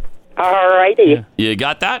did. All righty. Yeah. You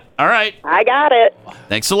got that? All right. I got it.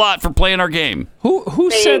 Thanks a lot for playing our game.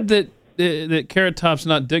 Who said that Carrot Top's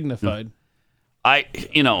not dignified?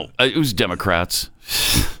 It was Democrats.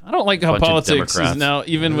 I don't like how politics is now,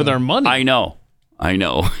 even with our money. I know.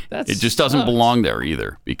 It just doesn't belong there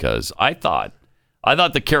either, because I thought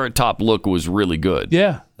the Carrot Top look was really good.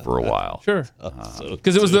 Yeah. For a while. Sure.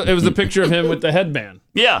 Because it was the picture of him with the headband.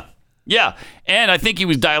 Yeah. And I think he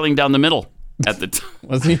was dialing down the middle at the time.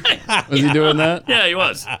 Was he? Was he doing that? Yeah, he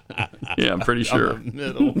was. Yeah, I'm pretty sure.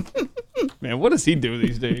 Middle. Man, what does he do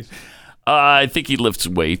these days? I think he lifts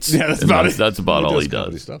weights. Yeah, that's about it. That's about all he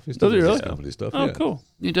does. Stuff. Does he really? Comedy stuff. Oh, yeah. Cool.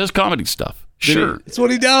 He does comedy stuff. Sure. That's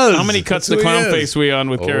what he does. How many cuts to clown face we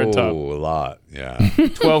on with Carrot Top? Oh, a lot. Yeah.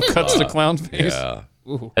 12 cuts to clown face. Yeah.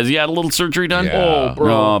 Ooh. Has he had a little surgery done? Yeah. Oh,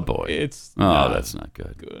 bro. Oh, boy. That's not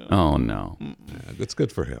good. Oh, no. Yeah, that's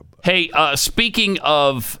good for him. Hey, speaking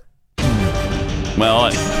of,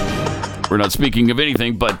 well, we're not speaking of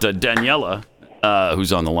anything, but Daniela,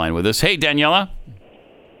 who's on the line with us. Hey, Daniela.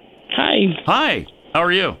 Hi. How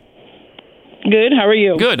are you? Good. How are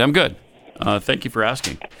you? Good. I'm good. Thank you for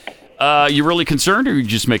asking. You really concerned, or are you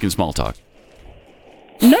just making small talk?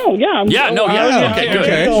 No. Yeah. Okay.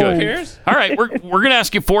 Good. All right. We're gonna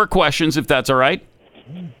ask you 4 questions, if that's all right.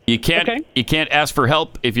 You can't ask for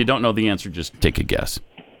help if you don't know the answer. Just take a guess.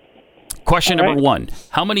 Question number 1: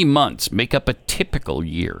 how many months make up a typical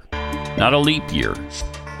year? Not a leap year.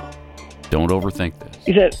 Don't overthink this.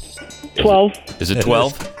 Is it 12? Is it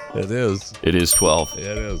 12? It is. It is 12. Yeah,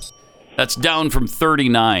 it is. That's down from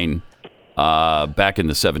 39 back in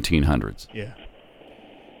the 1700s. Yeah.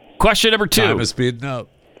 Question number 2. Time is speeding up.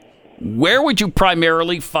 Where would you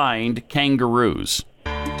primarily find kangaroos?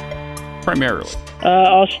 Primarily.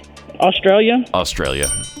 Australia. Australia.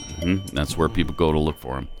 Mm-hmm. That's where people go to look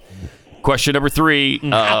for them. Question number 3.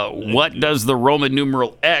 What does the Roman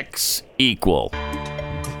numeral X equal?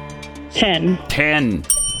 10. 10.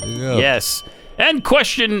 Yes. And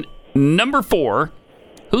question number 4.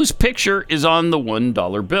 Whose picture is on the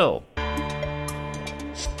 $1 bill?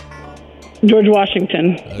 George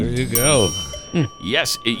Washington. There you go.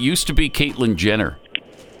 Yes, it used to be Caitlyn Jenner.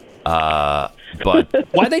 But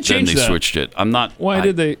why they changed then they that? switched it. I'm not. Why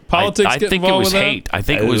did they? Politics I get think it involved was with hate. that? I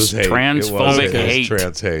think it was transphobic hate.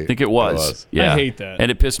 Trans hate. I think it was. Yeah. I hate that. And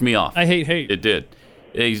it pissed me off. I hate hate. It did.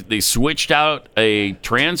 They switched out a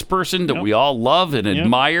trans person that we all love and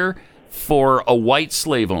admire for a white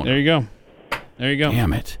slave owner. There you go.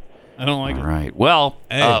 Damn it. I don't like it. All right. Well,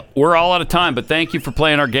 we're all out of time, but thank you for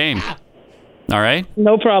playing our game. All right?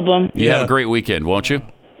 No problem. You have a great weekend, won't you?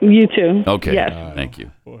 You too. Okay. Yes. Thank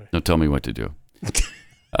you. Don't tell me what to do.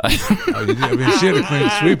 She had a clean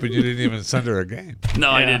sweep, and you didn't even send her a game.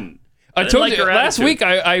 No, I didn't. I didn't told like you her last attitude. week.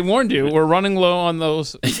 I warned you. We're running low on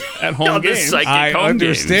those at-home games. I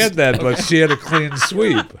understand that, but she had a clean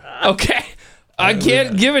sweep. Okay. I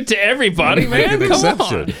can't give it to everybody, man. Come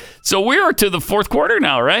on. So we are to the fourth quarter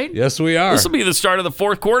now, right? Yes, we are. This will be the start of the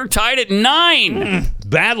fourth quarter, tied at 9.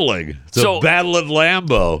 Battling. It's a battle at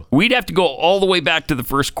Lambeau. We'd have to go all the way back to the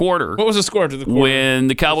first quarter. What was the score to the quarter? When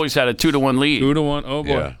the Cowboys had a 2-1 lead. 2-1. Oh,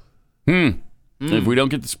 boy. Yeah. If we don't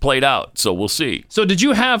get this played out, so we'll see. So did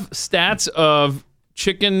you have stats of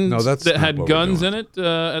chickens that's that not had what we're guns doing. in it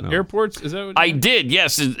at airports? Is that what I did,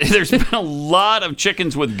 yes. There's been a lot of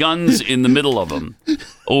chickens with guns in the middle of them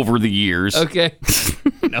over the years. Okay.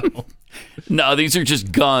 No, these are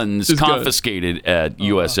just guns confiscated at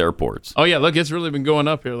U.S. airports. Oh, yeah. Look, it's really been going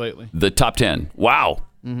up here lately. The top 10. Wow.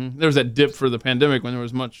 There was that dip for the pandemic when there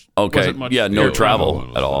was much. Okay. Wasn't much Yeah, no air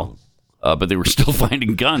travel at all. But they were still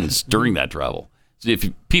finding guns during that travel. So if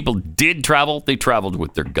people did travel, they traveled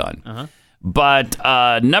with their gun.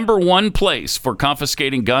 But number one place for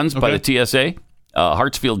confiscating guns by the TSA,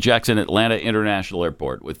 Hartsfield-Jackson Atlanta International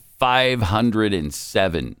Airport with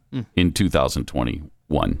 507 in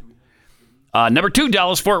 2021. Number 2,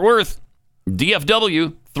 Dallas-Fort Worth,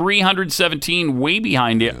 DFW, 317, way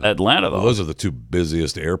behind Atlanta, though. Well, those are the two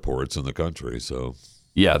busiest airports in the country, so...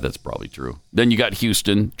 Yeah, that's probably true. Then you got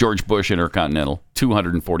Houston, George Bush Intercontinental,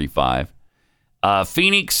 245.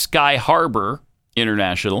 Phoenix Sky Harbor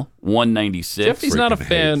International, 196. Jeffy's not a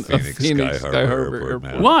fan of Phoenix Sky Harbor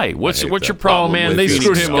Airport. Why? What's your problem? Oh, man, with they Phoenix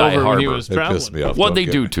screwed him Sky over Harbor? when he was traveling. Pissed me off. What'd they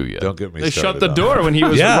do to you? Don't get me They started shut the on door it. when he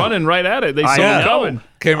was running right at it. They saw him coming.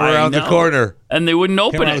 Came around the corner. And they wouldn't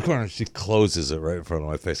open Came around it. the corner. She closes it right in front of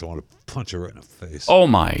my face. I want to punch her right in the face. Oh,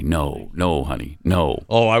 my. No, honey. No.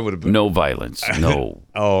 Oh, I would have been. No violence. No.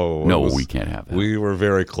 No, we can't have that. We were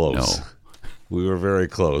very close. No. We were very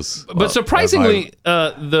close. But surprisingly,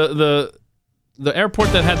 the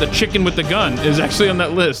airport that had the chicken with the gun is actually on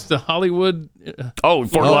that list. The Hollywood.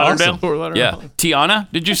 Fort Lauderdale? Awesome. Fort Lauderdale. Yeah.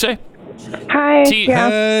 Tiana, did you say? Hi. Yeah.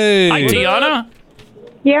 Hey. Hi, Tiana.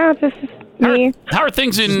 Yeah, this is me. How are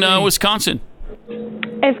things in Wisconsin?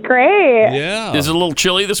 It's great. Yeah. Is it a little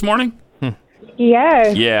chilly this morning?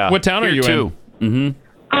 Yes. Yeah. What town are Here you too. in?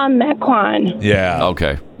 Mequon. Yeah.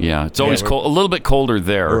 Okay. Yeah. It's always cold. A little bit colder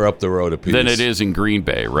there. We're up the road a piece. than it is in Green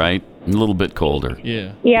Bay, right? A little bit colder.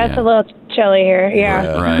 Yeah. Yeah, it's a little chilly here.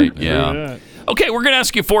 Yeah. Right. Yeah. Okay, we're going to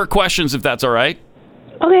ask you 4 questions if that's all right.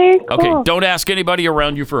 Okay, cool. Okay, don't ask anybody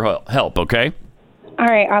around you for help, okay? All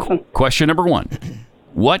right, awesome. Question number 1.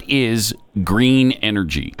 What is green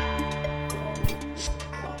energy?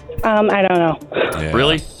 I don't know. Yeah.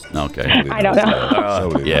 Really? Okay. I don't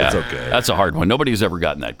know. Yeah, That's okay. That's a hard one. Nobody's ever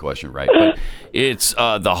gotten that question right. But it's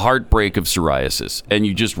the heartbreak of psoriasis, and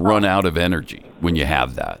you just run out of energy when you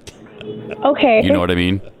have that. Okay. You know what I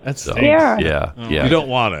mean? That's Yeah. Yeah. Yeah. You don't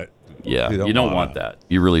want it. Yeah, You you don't don't want want that.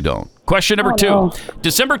 You really don't. Question number 2. no.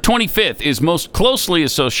 December 25th is most closely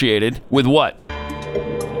associated with what?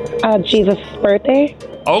 Jesus' birthday.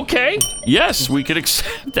 Okay. Yes, we could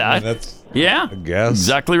accept that. That's, Yeah. I guess.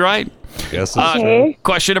 Exactly right. Guess it's Okay.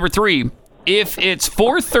 Question number 3. If it's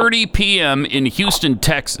 4:30 p.m. in Houston,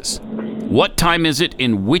 Texas, what time is it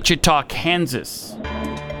in Wichita, Kansas?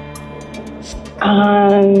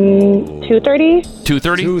 2:30.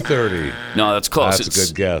 2:30? 2:30. No, that's close. That's a It's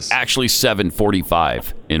good guess. Actually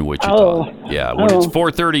 7:45 in Wichita. Oh. Yeah, when it's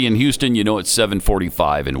 4:30 in Houston, you know it's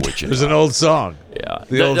 7:45 in Wichita. There's an old song. Yeah.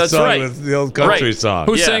 The old That's song right. with the old country Right. song.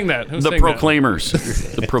 Who sang that? Who the sang that? Proclaimers.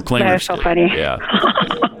 The Proclaimers. That's so funny. Yeah.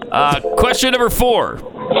 Question number 4.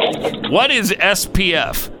 What is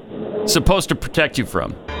SPF supposed to protect you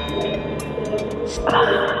from?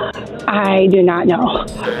 I do not know.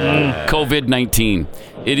 COVID-19.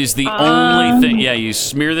 It is the only thing. Yeah, you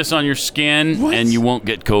smear this on your skin and you won't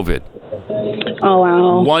get COVID. Oh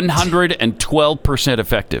wow. 112%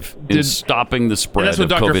 effective in stopping the spread that's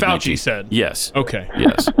what of Dr. COVID-19. Fauci said. Yes. Okay.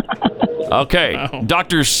 Yes. Okay. Wow.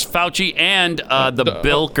 Dr. Fauci and the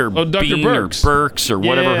Bilk or Dr. Bean Birx. or Burks or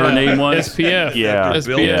whatever her name was. SPF. Yeah.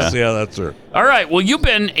 SPF. Yeah, that's her. All right. Well, you've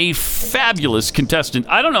been a fabulous contestant.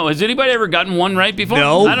 I don't know. Has anybody ever gotten one right before?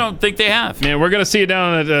 No. I don't think they have. Man, we're going to see you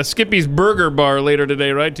down at Skippy's Burger Bar later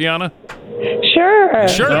today, right, Tiana? Sure.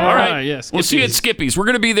 Sure. All right. Yeah, We'll see you at Skippy's. We're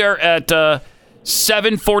going to be there at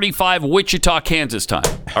 7:45 Wichita, Kansas time.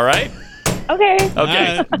 All right? Okay.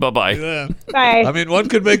 Okay. Bye-bye. Yeah. Bye. I mean, one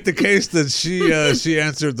could make the case that she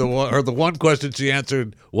answered the one question she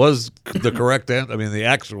answered was the correct answer. I mean, the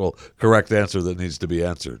actual correct answer that needs to be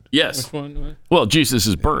answered. Yes. Which one? Well,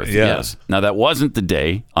 Jesus' birth. Yeah. Yes. Now, that wasn't the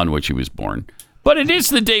day on which he was born, but it is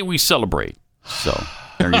the day we celebrate. So,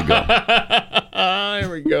 there you go.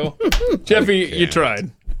 Here we go. Jeffy, you tried.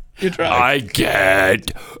 You tried. I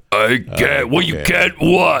can't. Well, you can't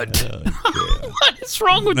what? What is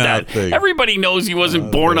wrong with that? Nothing. Everybody knows he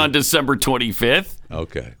wasn't born on December 25th.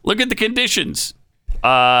 Okay. Look at the conditions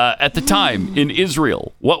at the time in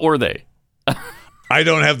Israel. What were they? I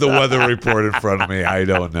don't have the weather report in front of me. I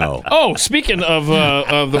don't know. Oh, speaking of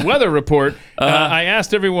the weather report, I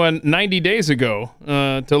asked everyone 90 days ago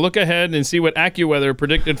to look ahead and see what AccuWeather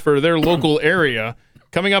predicted for their local area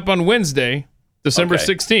coming up on Wednesday, December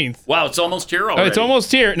 16th. Wow, it's almost here already. It's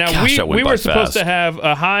almost here. Now, Gosh, that went we by were supposed fast. to have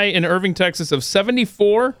a high in Irving, Texas of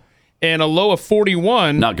 74 and a low of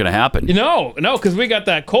 41. Not going to happen. No, because we got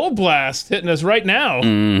that cold blast hitting us right now.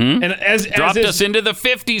 Mm-hmm. And as dropped us into the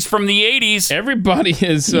 50s from the 80s. Everybody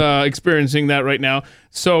is experiencing that right now.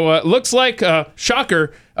 So looks like,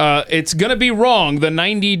 shocker, it's going to be wrong, the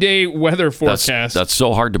 90-day weather forecast. That's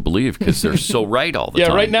so hard to believe because they're so right all the time.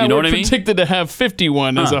 Yeah, right now you know we're what I mean? predicted to have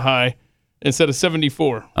 51 as a high instead of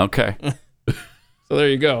 74. Okay. So there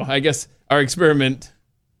you go. I guess our experiment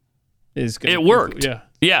is going to... It worked. Yeah.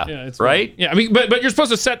 Yeah, it's right? Yeah, I mean, but you're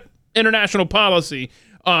supposed to set international policy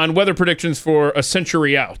on weather predictions for a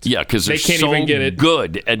century out. Yeah, because they can't so even get it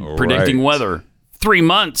good at predicting weather 3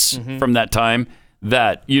 months from that time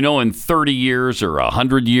that, in 30 years or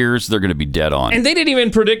 100 years, they're going to be dead on. And they didn't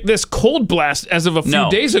even predict this cold blast as of a few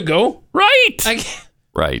days ago. Right.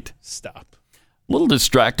 Right. Stop. A little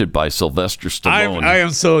distracted by Sylvester Stallone. I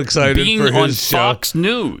am so excited being for his on show. Fox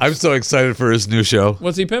News. I'm so excited for his new show.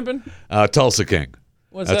 What's he pimping? Tulsa King.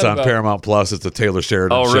 What's That's that on about? Paramount Plus. It's a Taylor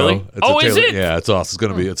Sheridan show. Oh, really? Is it? Yeah, it's awesome.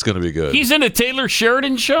 It's gonna be good. He's in a Taylor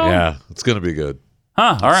Sheridan show? Yeah, it's gonna be good.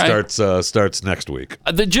 Huh, all right. Starts next week.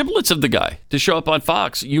 The giblets of the guy to show up on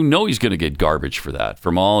Fox, he's going to get garbage for that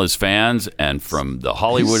from all his fans and from the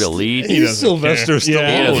Hollywood elite. He's Sylvester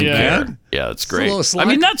Stallone, man. Yeah, that's great. Sly, I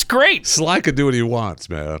mean, that's great. Sly can do what he wants,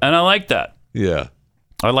 man. And I like that. Yeah.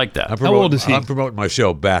 I like that. How old is he? I'm promoting my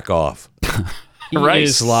show, Back Off. Right.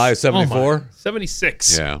 Sly, 74?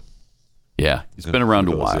 76. Yeah. Yeah, he's been around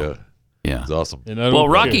a while. Yeah. It's awesome. Well,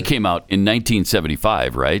 Rocky came out in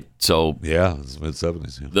 1975, right? So yeah, it's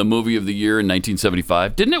mid-70s. Yeah. The movie of the year in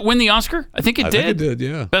 1975. Didn't it win the Oscar? I think it did. I think it did,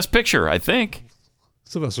 yeah. Best Picture, I think.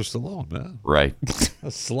 Sylvester Stallone, man. Right.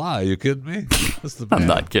 That's Sly. You kidding me? That's the man. I'm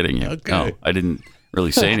not kidding you. Okay. No, I didn't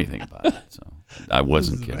really say anything about it, so I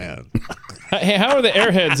wasn't kidding. Man. Hey, how are the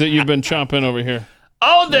airheads that you've been chomping over here?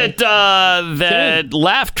 Oh, that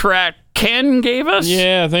laugh track Ken gave us?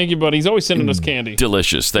 Yeah, thank you, buddy. He's always sending us candy.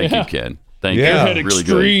 Delicious. Thank you, Ken. Thank you. Airhead Really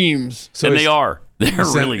Extremes. good. And they are. They're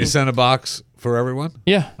really You sent a box for everyone?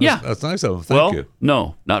 Yeah. That's nice of them. Thank you.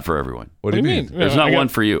 No, not for everyone. What do you mean? There's not one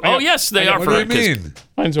for you. Oh, yes, they are for What do you mean?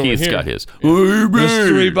 Mine's over Keith's here. got his. There's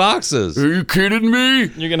 3 boxes. Are you kidding me?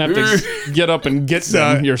 You're going to have to get up and get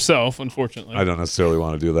them yourself, unfortunately. I don't necessarily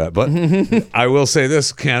want to do that, but I will say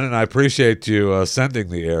this, Ken, and I appreciate you sending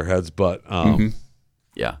the airheads, but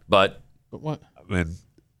yeah, but what? I mean,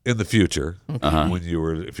 in the future, when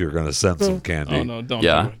if you're going to send some candy, Oh, no, don't.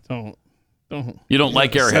 Yeah. Do it. Don't. you don't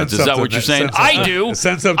like airheads. Send Is that what you're saying? something- I do.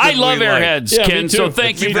 send something I love we like. airheads, Yeah, me Ken, too. so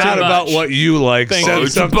thank It's you not very much. about what you like. Thank Send you.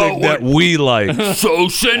 It's something about that we like. So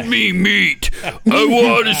send me meat. I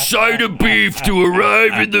want a side of beef to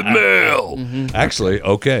arrive in the mail. Actually,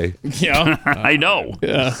 okay. Yeah. I know.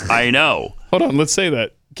 Yeah. I know. Hold on. Let's say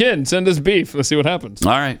that. Ken, send us beef. Let's see what happens.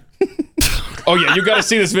 All right. Oh, yeah. You got to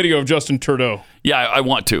see this video of Justin Trudeau. Yeah, I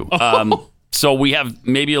want to. So we have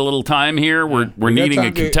maybe a little time here. We're needing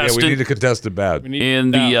a contestant. Yeah, we need a contestant bad.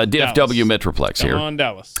 in the DFW Dallas. Metroplex Come here. on,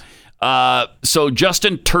 Dallas. So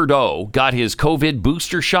Justin Trudeau got his COVID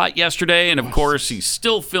booster shot yesterday, and of course he's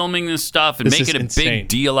still filming this stuff and This making a is insane. big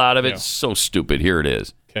deal out of it. Yeah. So stupid. Here it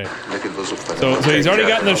is. Okay. So he's already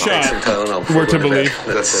gotten the shot. We're to believe.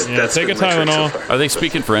 Yeah, take a Tylenol. Are they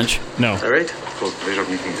speaking French? No. All right.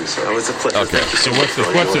 Okay. So what's this?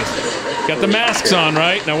 What's this? Got the masks on,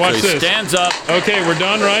 right? Now watch So he this. stands up. Okay, we're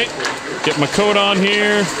done, right? Get my coat on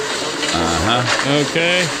here.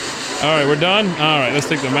 Okay. All right, we're done. All right, let's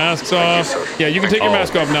take the masks off. Yeah, you can take your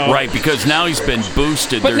mask off now. Right, because now he's been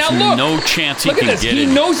boosted. But There's now look. no chance he Look at can this. get He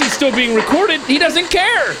in. knows he's still being recorded. He doesn't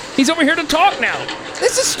care. He's over here to talk now.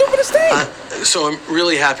 This is the stupidest thing. So I'm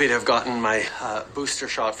really happy to have gotten my booster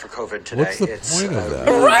shot for COVID today. What's the point of that?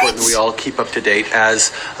 Really Right. important we all keep up to date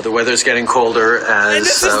as the weather's getting colder, as And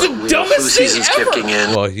this is the flu dumbest thing season's ever. kicking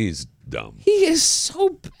in. Well, he's dumb. He is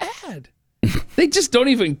so bad. They just don't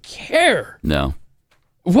even care. No.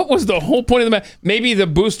 What was the whole point of the match? Maybe the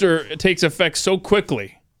booster takes effect so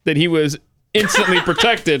quickly that he was instantly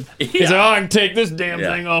protected. He's like, oh, I can take this damn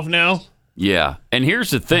thing off now. Yeah. And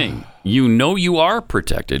here's the thing. You know you are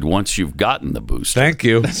protected once you've gotten the booster. Thank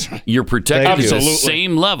you. You're protected Thank at you. the Absolutely.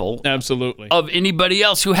 same level Absolutely. of anybody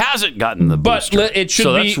else who hasn't gotten the But booster. it should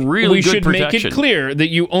so be, that's really we good should make protection. it clear that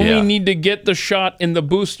you only Yeah. need to get the shot in the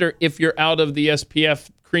booster if you're out of the SPF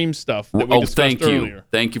cream stuff that we discussed thank earlier. you.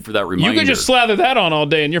 Thank you for that reminder. You can just slather that on all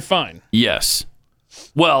day and you're fine. Yes.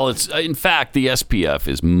 Well, it's in fact the SPF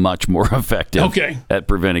is much more effective Okay. at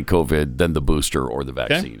preventing COVID than the booster or the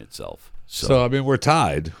vaccine itself. So I mean, we're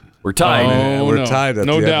tied. We're tied. We're tied at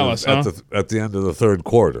the Dallas, end at the end of the third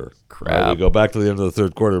quarter. Crap. Right, we go back to the end of the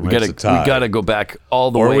third quarter. We got to go back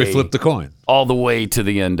all the way. Or we flip the coin. All the way to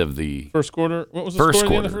the end of the first quarter. What was the score at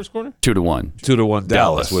the end of the first quarter? 2-1. 2-1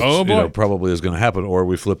 Dallas, which oh, boy. probably is going to happen. Or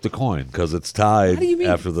we flip the coin because it's tied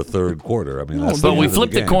after the third quarter. I mean, that's but we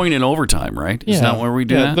flip the coin in overtime, right? Yeah. Is that where we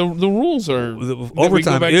do that? The rules are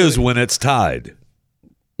overtime is when it's tied.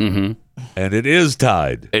 Mm-hmm. And it is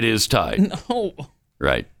tied. It is tied. No.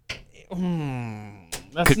 Right.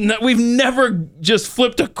 We've never just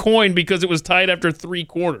flipped a coin because it was tied after 3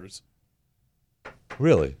 quarters.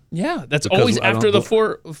 Really? Yeah, that's always after the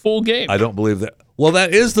full game. I don't believe that. Well,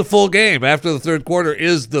 that is the full game. After the third quarter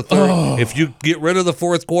is the third. Oh. If you get rid of the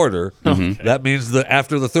fourth quarter, that means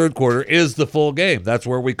after the third quarter is the full game. That's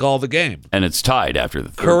where we call the game. And it's tied after the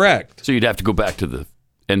third. Correct. So you'd have to go back to the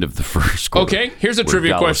end of the first quarter. Okay, here's a where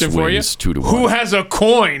trivia Dallas question for you. wins 2-1. Who has a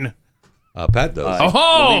coin? Pat does.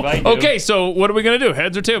 Okay, so what are we going to do?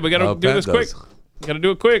 Heads or tails? We got to do this quick. We got to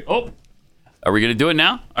do it quick. Oh. Are we going to do it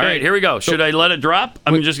now? All right, here we go. Should I let it drop?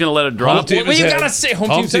 I'm just going to let it drop. You got to say home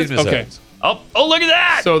team says. Okay. Heads. Oh, look at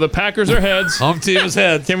that. So the Packers are heads. Home team is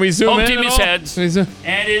heads. Can we zoom home in? Home team is heads.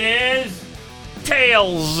 And it is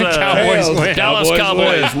tails. Cowboys win. Dallas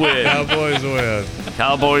Cowboys win. Cowboys win.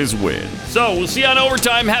 Cowboys win. So we'll see you on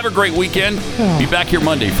overtime. Have a great weekend. Be back here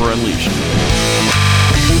Monday for Unleashed.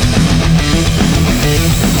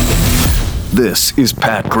 This is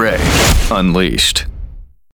Pat Gray Unleashed.